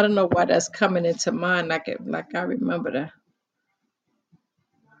don't know why that's coming into mind like I remember that.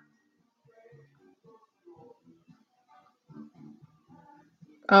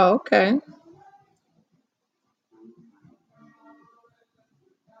 Oh, okay.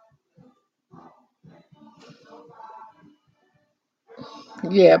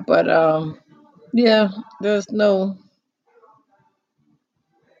 Yeah, but yeah, there's no,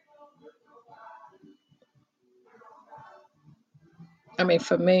 I mean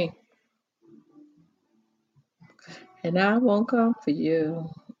for me, and I won't come for you.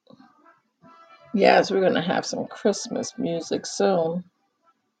 Yes, we're gonna have some Christmas music soon.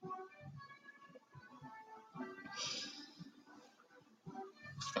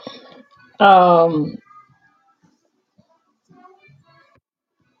 Um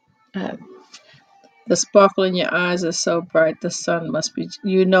uh, the sparkle in your eyes is so bright the sun must be,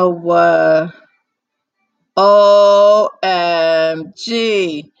 you know what? OMG.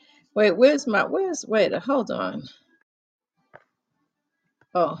 Wait, wait, hold on.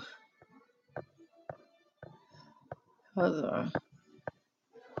 Oh, hold on.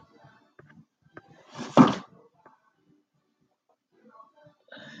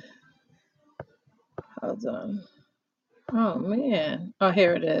 Hold on. Oh man. Oh,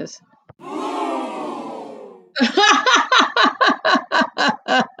 here it is.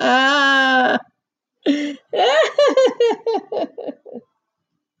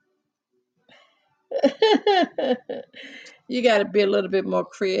 You got to be a little bit more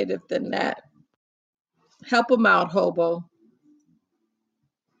creative than that. Help him out, hobo.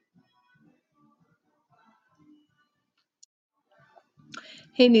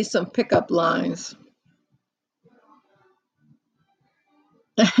 He needs some pickup lines.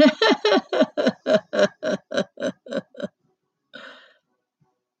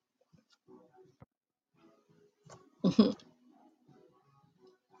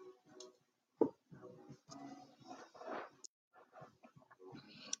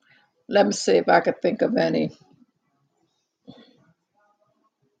 Let me see if I could think of any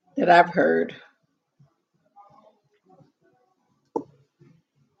that I've heard.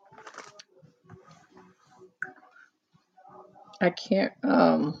 I can't.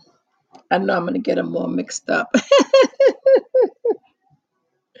 I know I'm gonna get them all mixed up.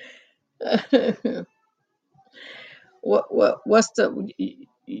 What's the?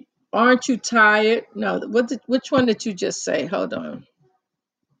 Aren't you tired? No. Which one did you just say? Hold on.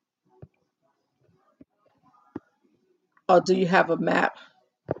 Oh, do you have a map?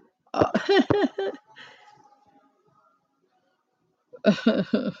 Uh,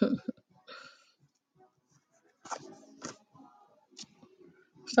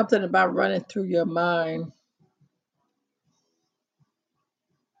 something about running through your mind.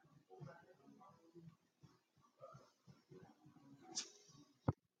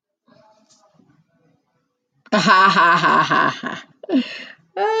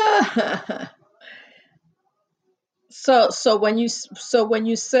 So when you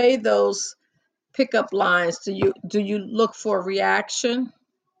say those pickup lines, do you look for a reaction?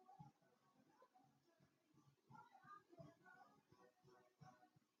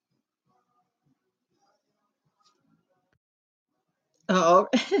 Oh,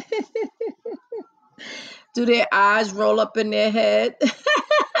 do their eyes roll up in their head?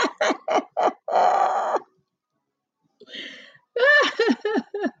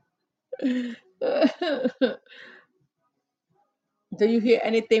 Do you hear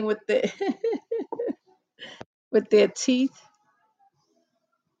anything with the with their teeth?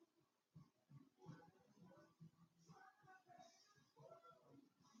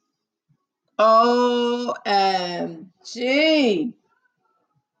 OMG.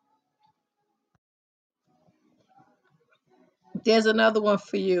 There's another one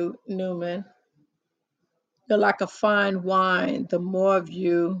for you, Newman. You're like a fine wine. The more of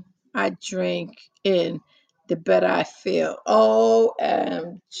you I drink in, the better I feel.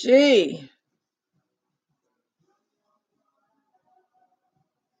 OMG.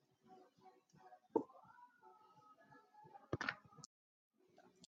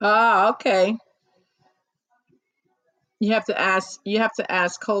 Ah, okay. You have to ask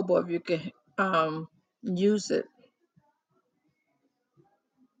Kobo if you can use it.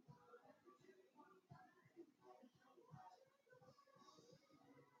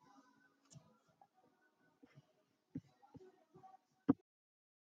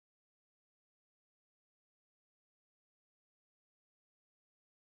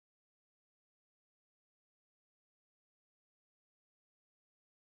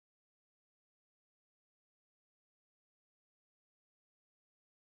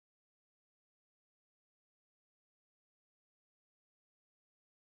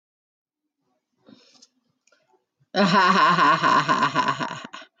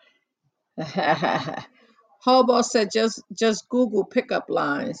 Hobo said just Google pickup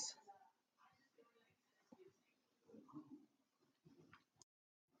lines.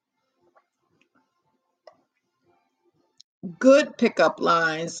 Good pickup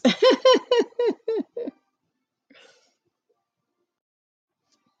lines.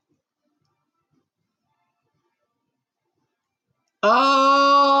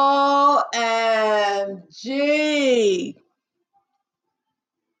 OMG.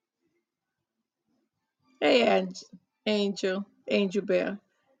 Hey, Angel Bear.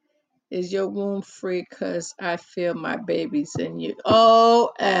 Is your womb free? Because I feel my baby's in you.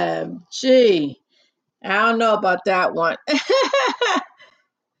 OMG. I don't know about that one.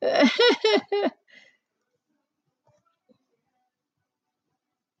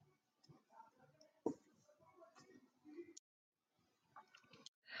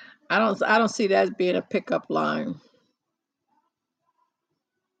 I don't see that being a pickup line.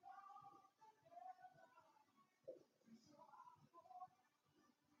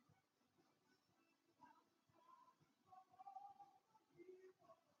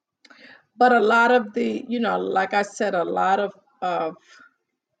 But a lot of like I said, a lot of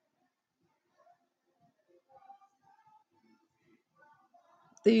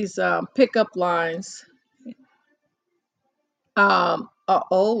these pickup lines are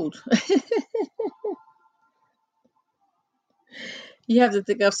old. You have to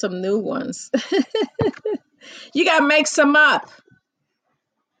think of some new ones. You gotta make some up.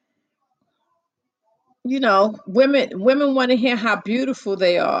 Women want to hear how beautiful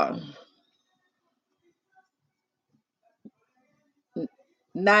they are,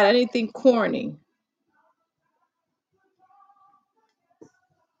 not anything corny.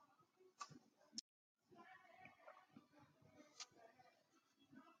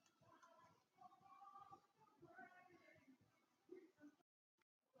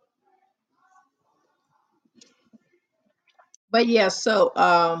 But yeah, so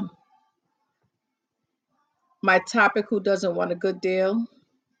my topic, who doesn't want a good deal?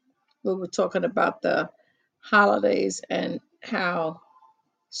 We were talking about the holidays and how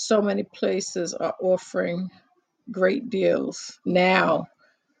so many places are offering great deals now.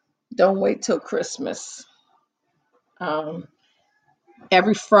 Don't wait till Christmas. Um,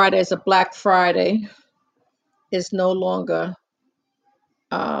 every Friday is a Black Friday. Is no longer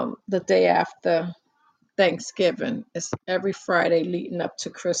the day after Thanksgiving. It's every Friday leading up to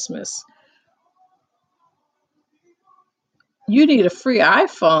Christmas. You need a free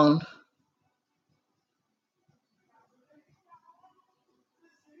iPhone.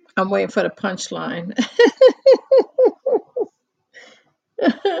 I'm waiting for the punchline.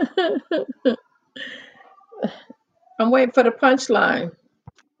 I'm waiting for the punchline.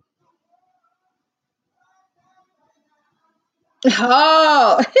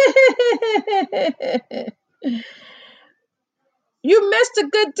 Oh, you missed the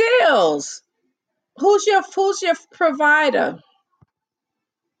good deals. Who's your provider?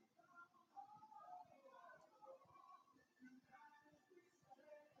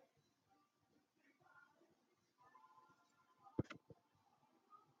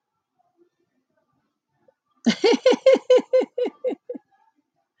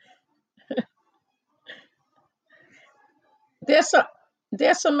 There's so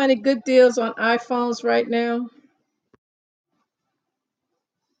there's so many good deals on iPhones right now.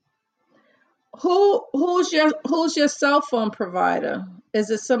 Who's your cell phone provider?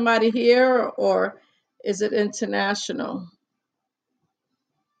 Is it somebody here or is it international?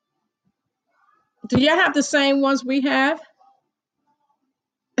 Do you have the same ones we have?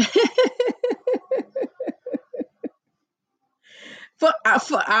 For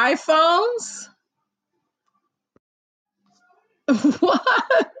iPhones? What?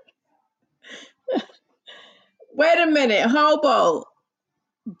 Wait a minute, Hobo.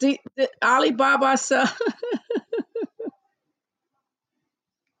 Alibaba sell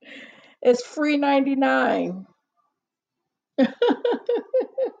it's free 99.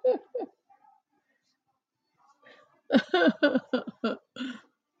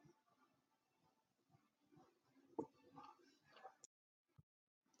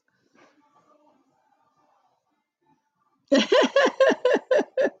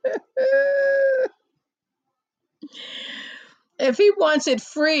 If he wants it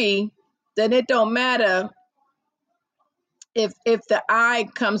free, then it don't matter if the I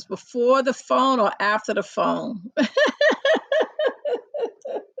comes before the phone or after the phone.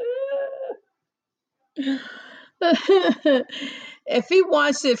 If he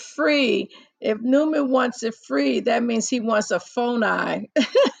wants it free, if Newman wants it free, that means he wants a phone eye.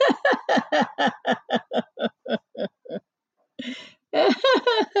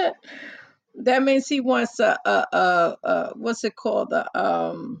 That means he wants a what's it called?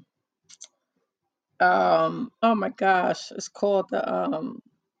 Oh my gosh, it's called the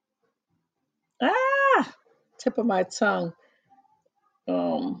ah tip of my tongue.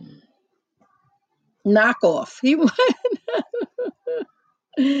 Um knockoff. He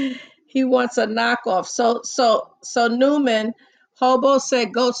wants a knockoff. So Newman Hobo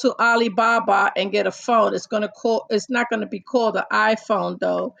said go to Alibaba and get a phone. It's not gonna be called an iPhone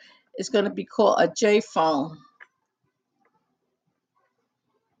though. It's gonna be called a J phone.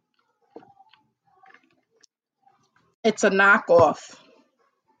 It's a knockoff.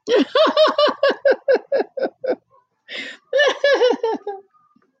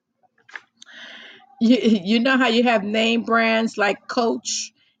 You know how you have name brands like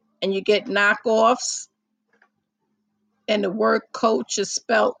Coach and you get knockoffs and the word coach is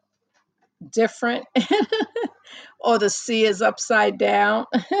spelled different or the C is upside down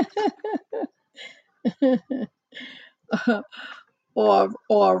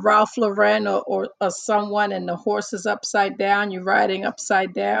or Ralph Lauren or someone and the horse is upside down, you're riding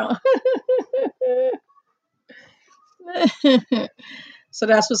upside down. So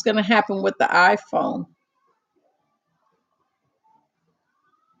that's what's going to happen with the iPhone.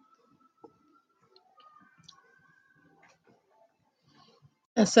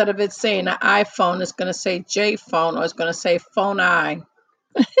 Instead of it saying an iPhone, it's going to say J phone or it's going to say phone I.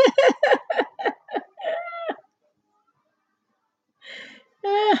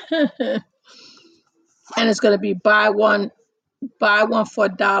 And it's going to be buy one for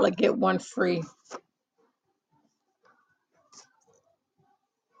 $1, get one free.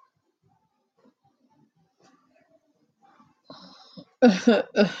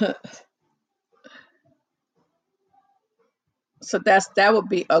 So that would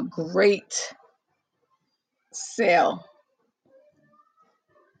be a great sale.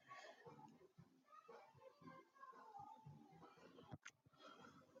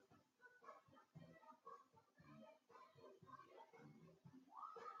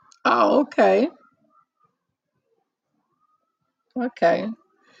 Oh, okay. Okay.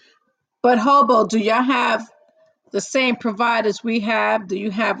 But Hobo, do y'all have the same providers we have? Do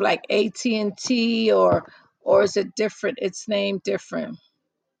you have like AT&T or is it different? It's named different.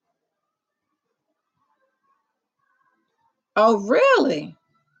 Oh, really?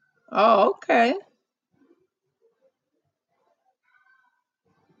 Oh, okay.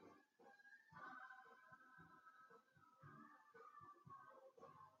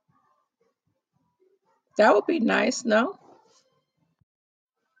 That would be nice, no?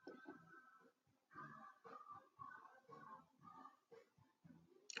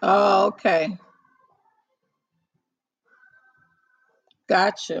 Oh, okay.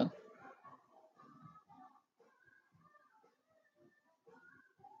 Gotcha.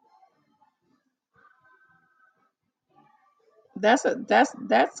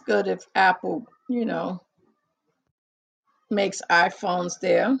 That's good if Apple, makes iPhones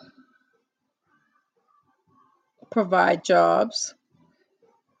there, provide jobs.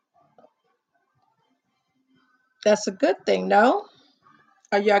 That's a good thing, no?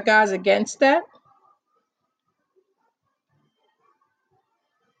 Are y'all guys against that?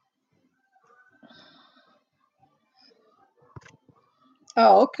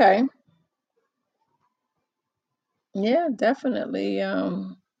 Oh, okay. Yeah, definitely.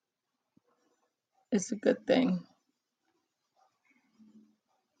 It's a good thing.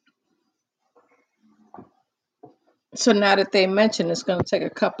 So now that they mentioned it's going to take a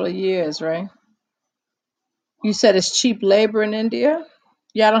couple of years, right? You said it's cheap labor in India.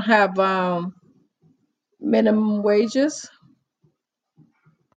 Y'all don't have minimum wages.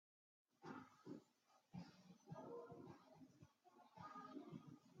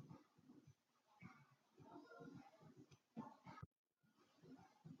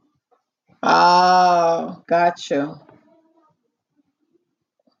 Oh, gotcha.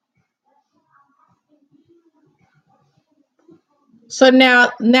 So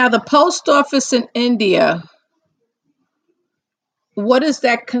now the post office in India, what is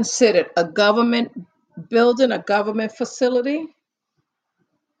that considered? A government building, a government facility?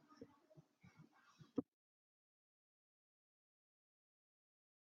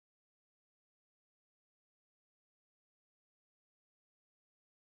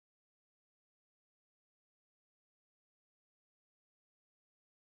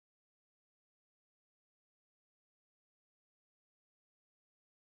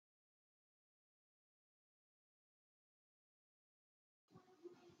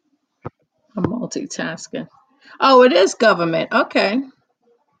 I'm multitasking. Oh, it is government. Okay.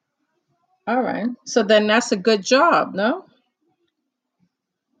 All right. So then that's a good job, no?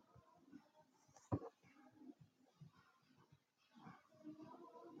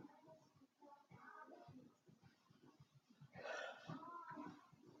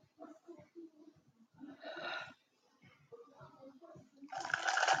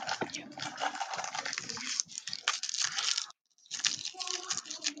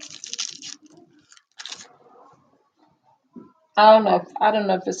 I don't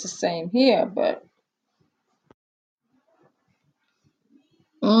know if it's the same here, but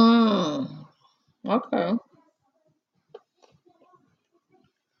mm, okay.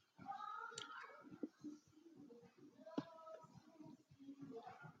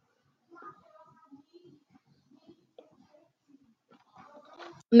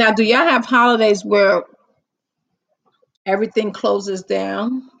 Now, do y'all have holidays where everything closes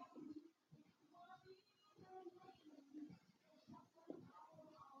down?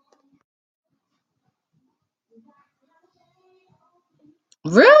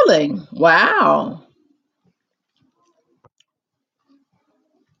 Really? Wow.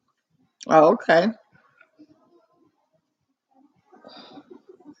 Oh, okay.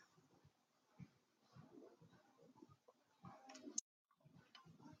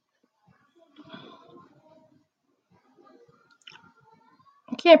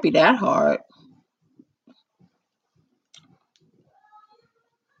 It can't be that hard.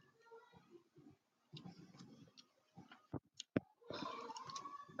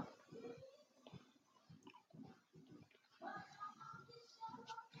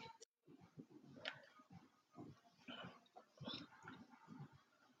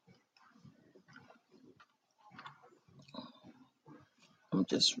 I'm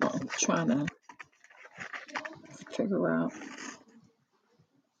just trying to figure out.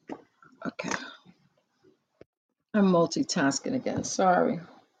 Okay. I'm multitasking again. Sorry.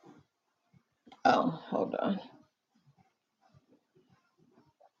 Oh, hold on.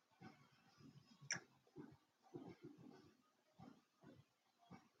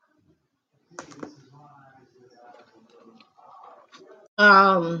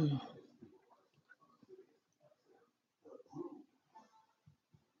 Um,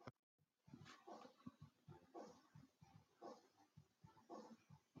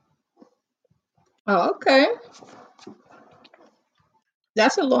 oh, okay.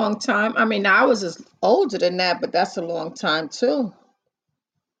 That's a long time. I mean, I was as older than that, but that's a long time too.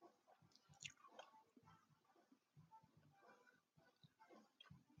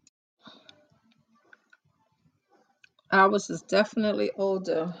 I was is definitely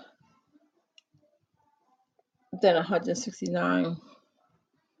older than 169.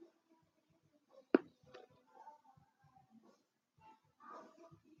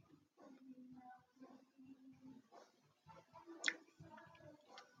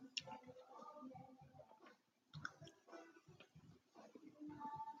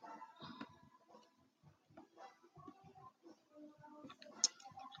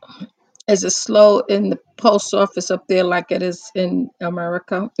 Is it slow in the post office up there like it is in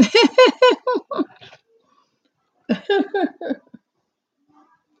America?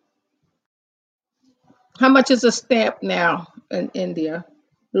 How much is a stamp now in India?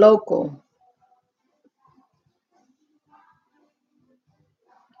 Local.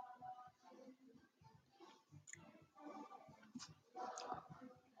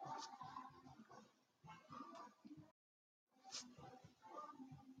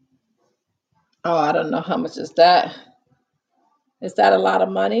 Oh, I don't know how much is that. Is that a lot of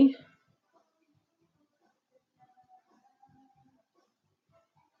money?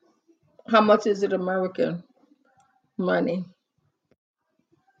 How much is it American money?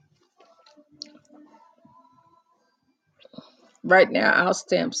 Right now, our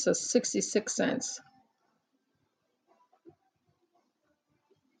stamp says 66 cents.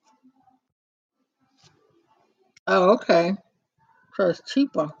 Oh, okay. So it's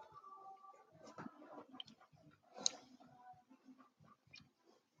cheaper.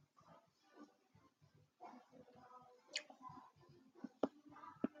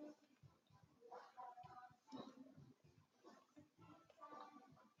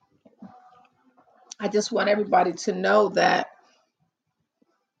 I just want everybody to know that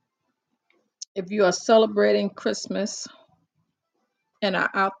if you are celebrating Christmas and are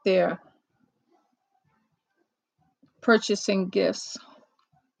out there purchasing gifts,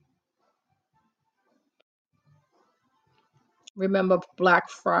 remember Black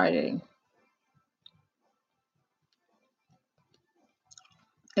Friday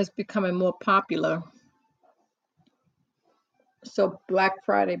is becoming more popular. So Black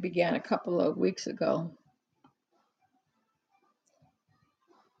Friday began a couple of weeks ago.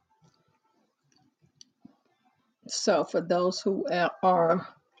 So for those who are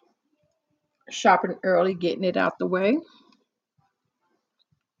shopping early, getting it out the way,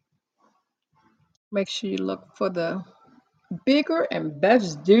 make sure you look for the bigger and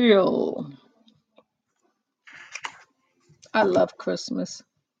best deal. I love Christmas.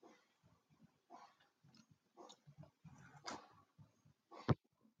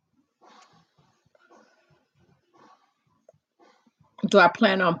 Do I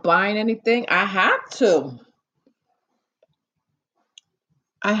plan on buying anything? I have to.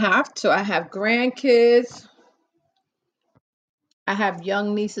 I have to. I have grandkids. I have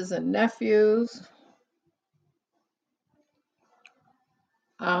young nieces and nephews.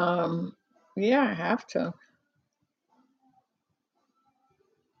 Um, yeah, I have to.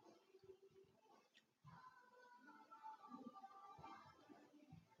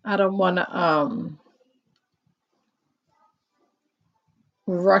 I don't want to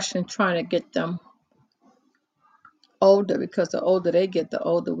rush and trying to get them older because the older they get, the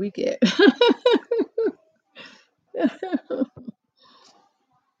older we get.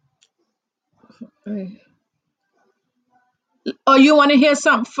 Oh, you want to hear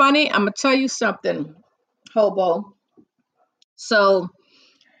something funny? I'm gonna tell you something, Hobo. So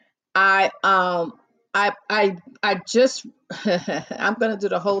I um I just I'm gonna do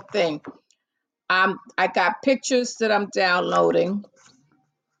the whole thing. I got pictures that I'm downloading,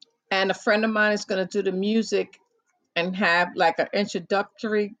 and a friend of mine is gonna do the music and have like an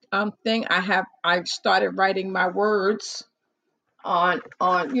introductory thing. I started writing my words on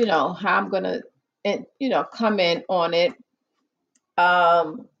how I'm gonna come in on it.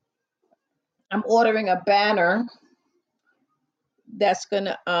 Um, I'm ordering a banner that's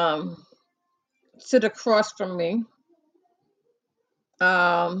gonna sit across from me.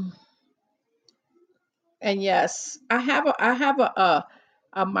 Um, and yes, I have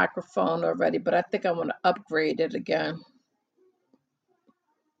a microphone already, but I think I want to upgrade it again.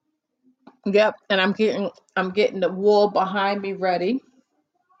 Yep, and I'm getting the wall behind me ready.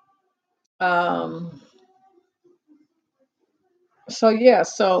 Um, So yeah,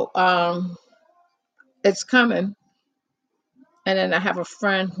 it's coming. And then I have a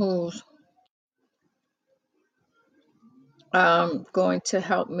friend who's going to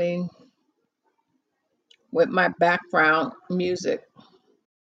help me with my background music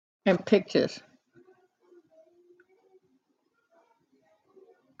and pictures.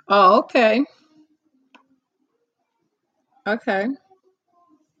 Oh, okay. Okay.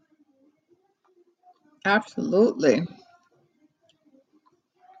 Absolutely.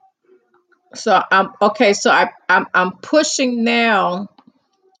 So I'm okay, so I'm pushing now,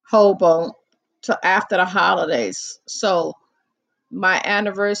 Hobo, to after the holidays. So my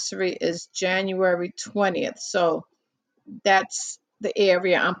anniversary is January 20th. So that's the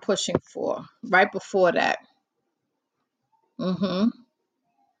area I'm pushing for. Right before that. Mm-hmm.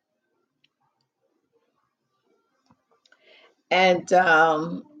 And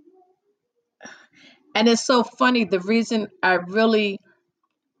and it's so funny. The reason I really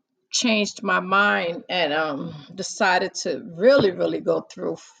changed my mind and decided to really go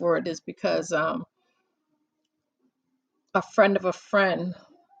through for it is because a friend of a friend,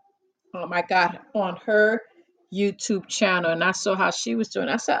 I got on her YouTube channel and I saw how she was doing.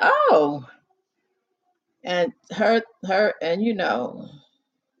 I said, "Oh," and her, and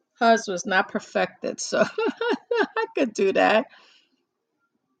hers was not perfected, so I could do that.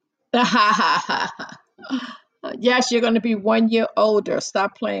 Yes, you're going to be 1 year older.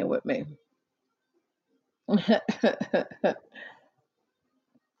 Stop playing with me.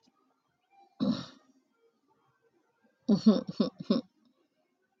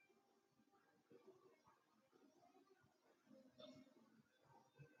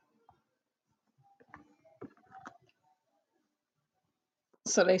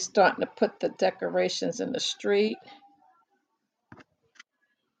 So they starting to put the decorations in the street.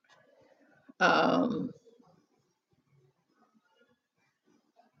 Um,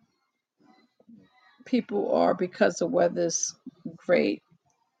 People are, because the weather's great,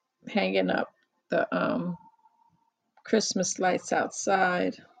 hanging up the Christmas lights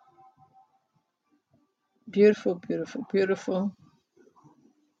outside. Beautiful, beautiful, beautiful.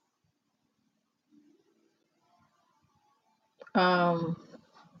 Um,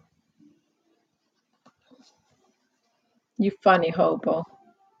 you funny hobo.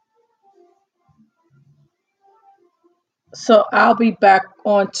 So I'll be back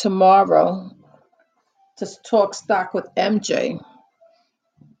on tomorrow to talk stock with MJ.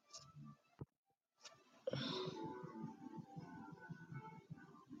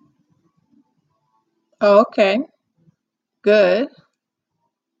 Oh, okay, good.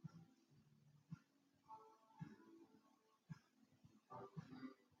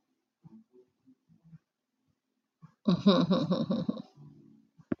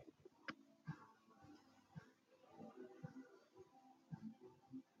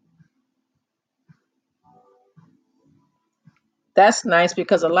 That's nice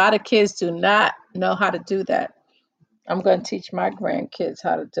because a lot of kids do not know how to do that. I'm going to teach my grandkids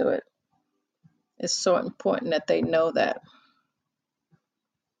how to do it. It's so important that they know that.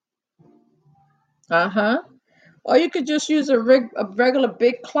 Uh huh. Or you could just use a regular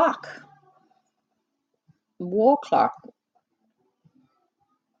big clock, wall clock,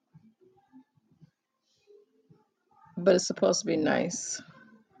 but it's supposed to be nice.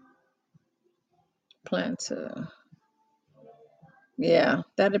 Plan to, yeah,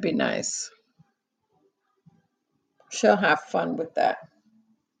 that'd be nice. She'll have fun with that.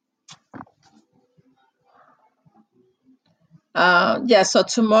 Yeah, so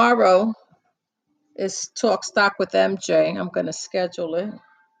tomorrow is Talk Stock with MJ. I'm going to schedule it.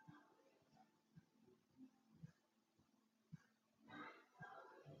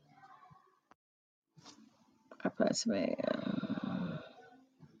 Approximately.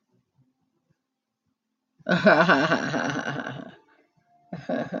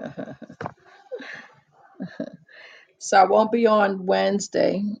 So I won't be on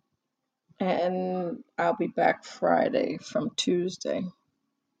Wednesday, and I'll be back Friday from Tuesday.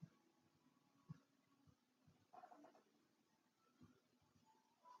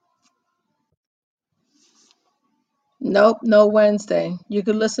 Nope, no Wednesday. You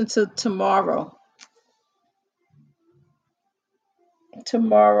can listen to tomorrow.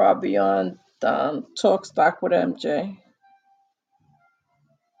 Tomorrow I'll be on Talk Stock with MJ.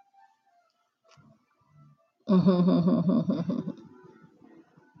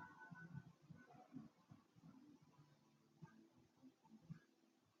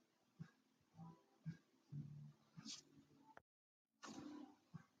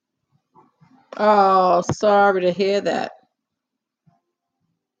 Oh, sorry to hear that.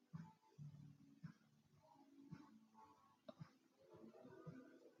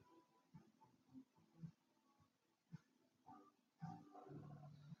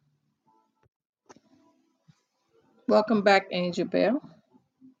 Welcome back, Angel Bell.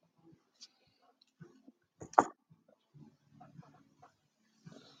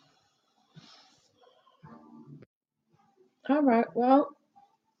 All right. Well,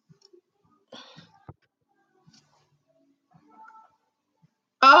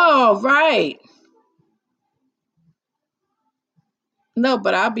 oh, right. No,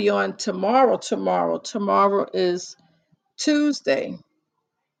 but I'll be on tomorrow. Tomorrow is Tuesday.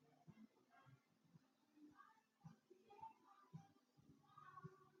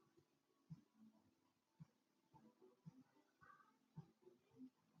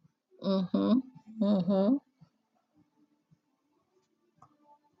 Mm-hmm. Mm-hmm.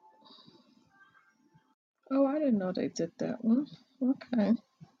 Oh, I didn't know they did that one. Okay.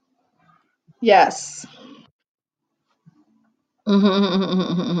 Yes.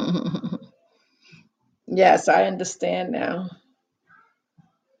 Yes, I understand now.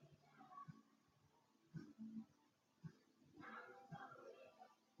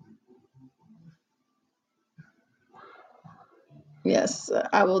 Yes,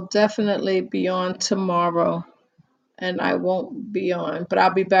 I will definitely be on tomorrow, and I won't be on, but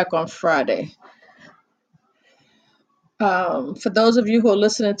I'll be back on Friday. For those of you who are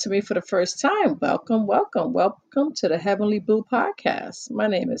listening to me for the first time, welcome, welcome, welcome to the Heavenly Blue Podcast. My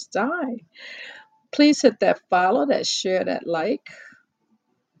name is Di. Please hit that follow, that share, that like.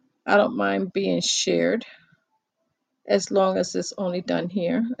 I don't mind being shared as long as it's only done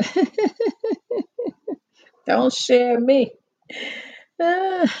here. Don't share me.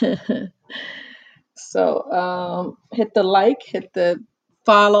 So hit the like, hit the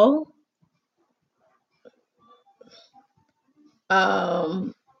follow.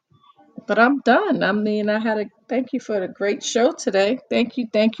 Um, but I'm done. I mean, I had a thank you for the great show today. Thank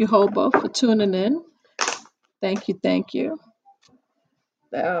you, Hobo, for tuning in. Thank you.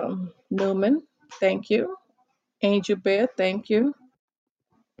 Newman, thank you. Angel Bear, thank you.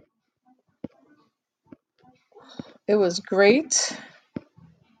 It was great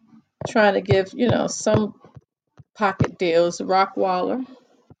trying to give, some pocket deals. Rockwaller.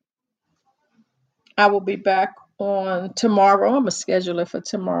 I will be back on tomorrow. I'm a scheduler for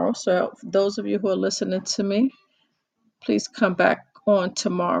tomorrow. So those of you who are listening to me, please come back on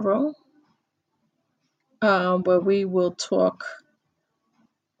tomorrow, where we will talk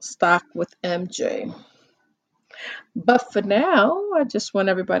stock with MJ. But for now, I just want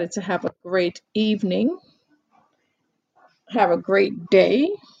everybody to have a great evening, have a great day,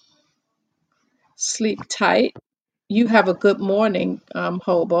 sleep tight. You have a good morning,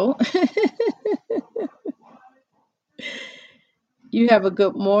 Hobo. You have a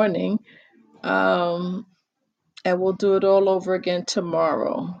good morning. Um, and we'll do it all over again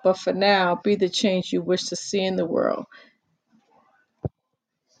tomorrow. But for now, be the change you wish to see in the world.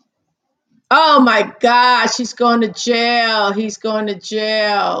 Oh my gosh, he's going to jail. He's going to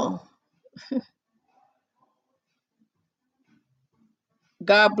jail.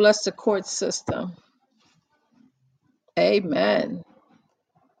 God bless the court system. Amen.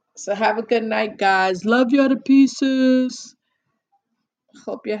 So have a good night, guys. Love you to pieces.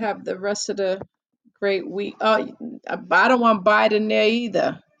 Hope you have the rest of the great week. Oh, I don't want Biden there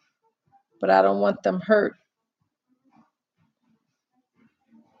either, but I don't want them hurt.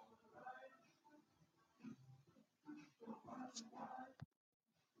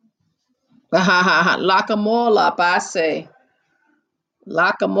 Lock them all up, I say.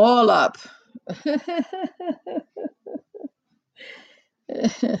 Lock them all up.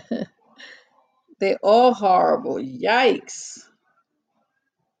 They're all horrible. Yikes.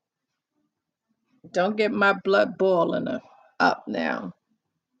 Don't get my blood boiling up now.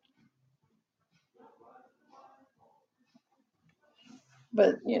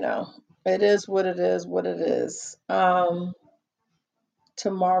 But, it is what it is, what it is.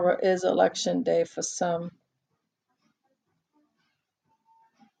 Tomorrow is election day for some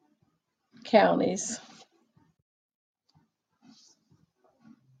counties.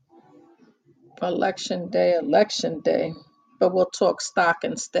 Election day. But we'll talk stock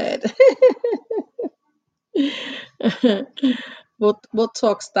instead. We'll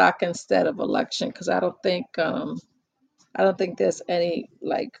talk stock instead of election because I don't think there's any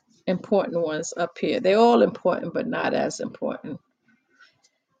like important ones up here. They're all important, but not as important.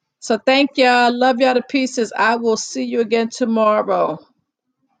 So thank y'all. Love y'all to pieces. I will see you again tomorrow.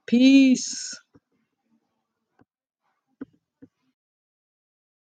 Peace.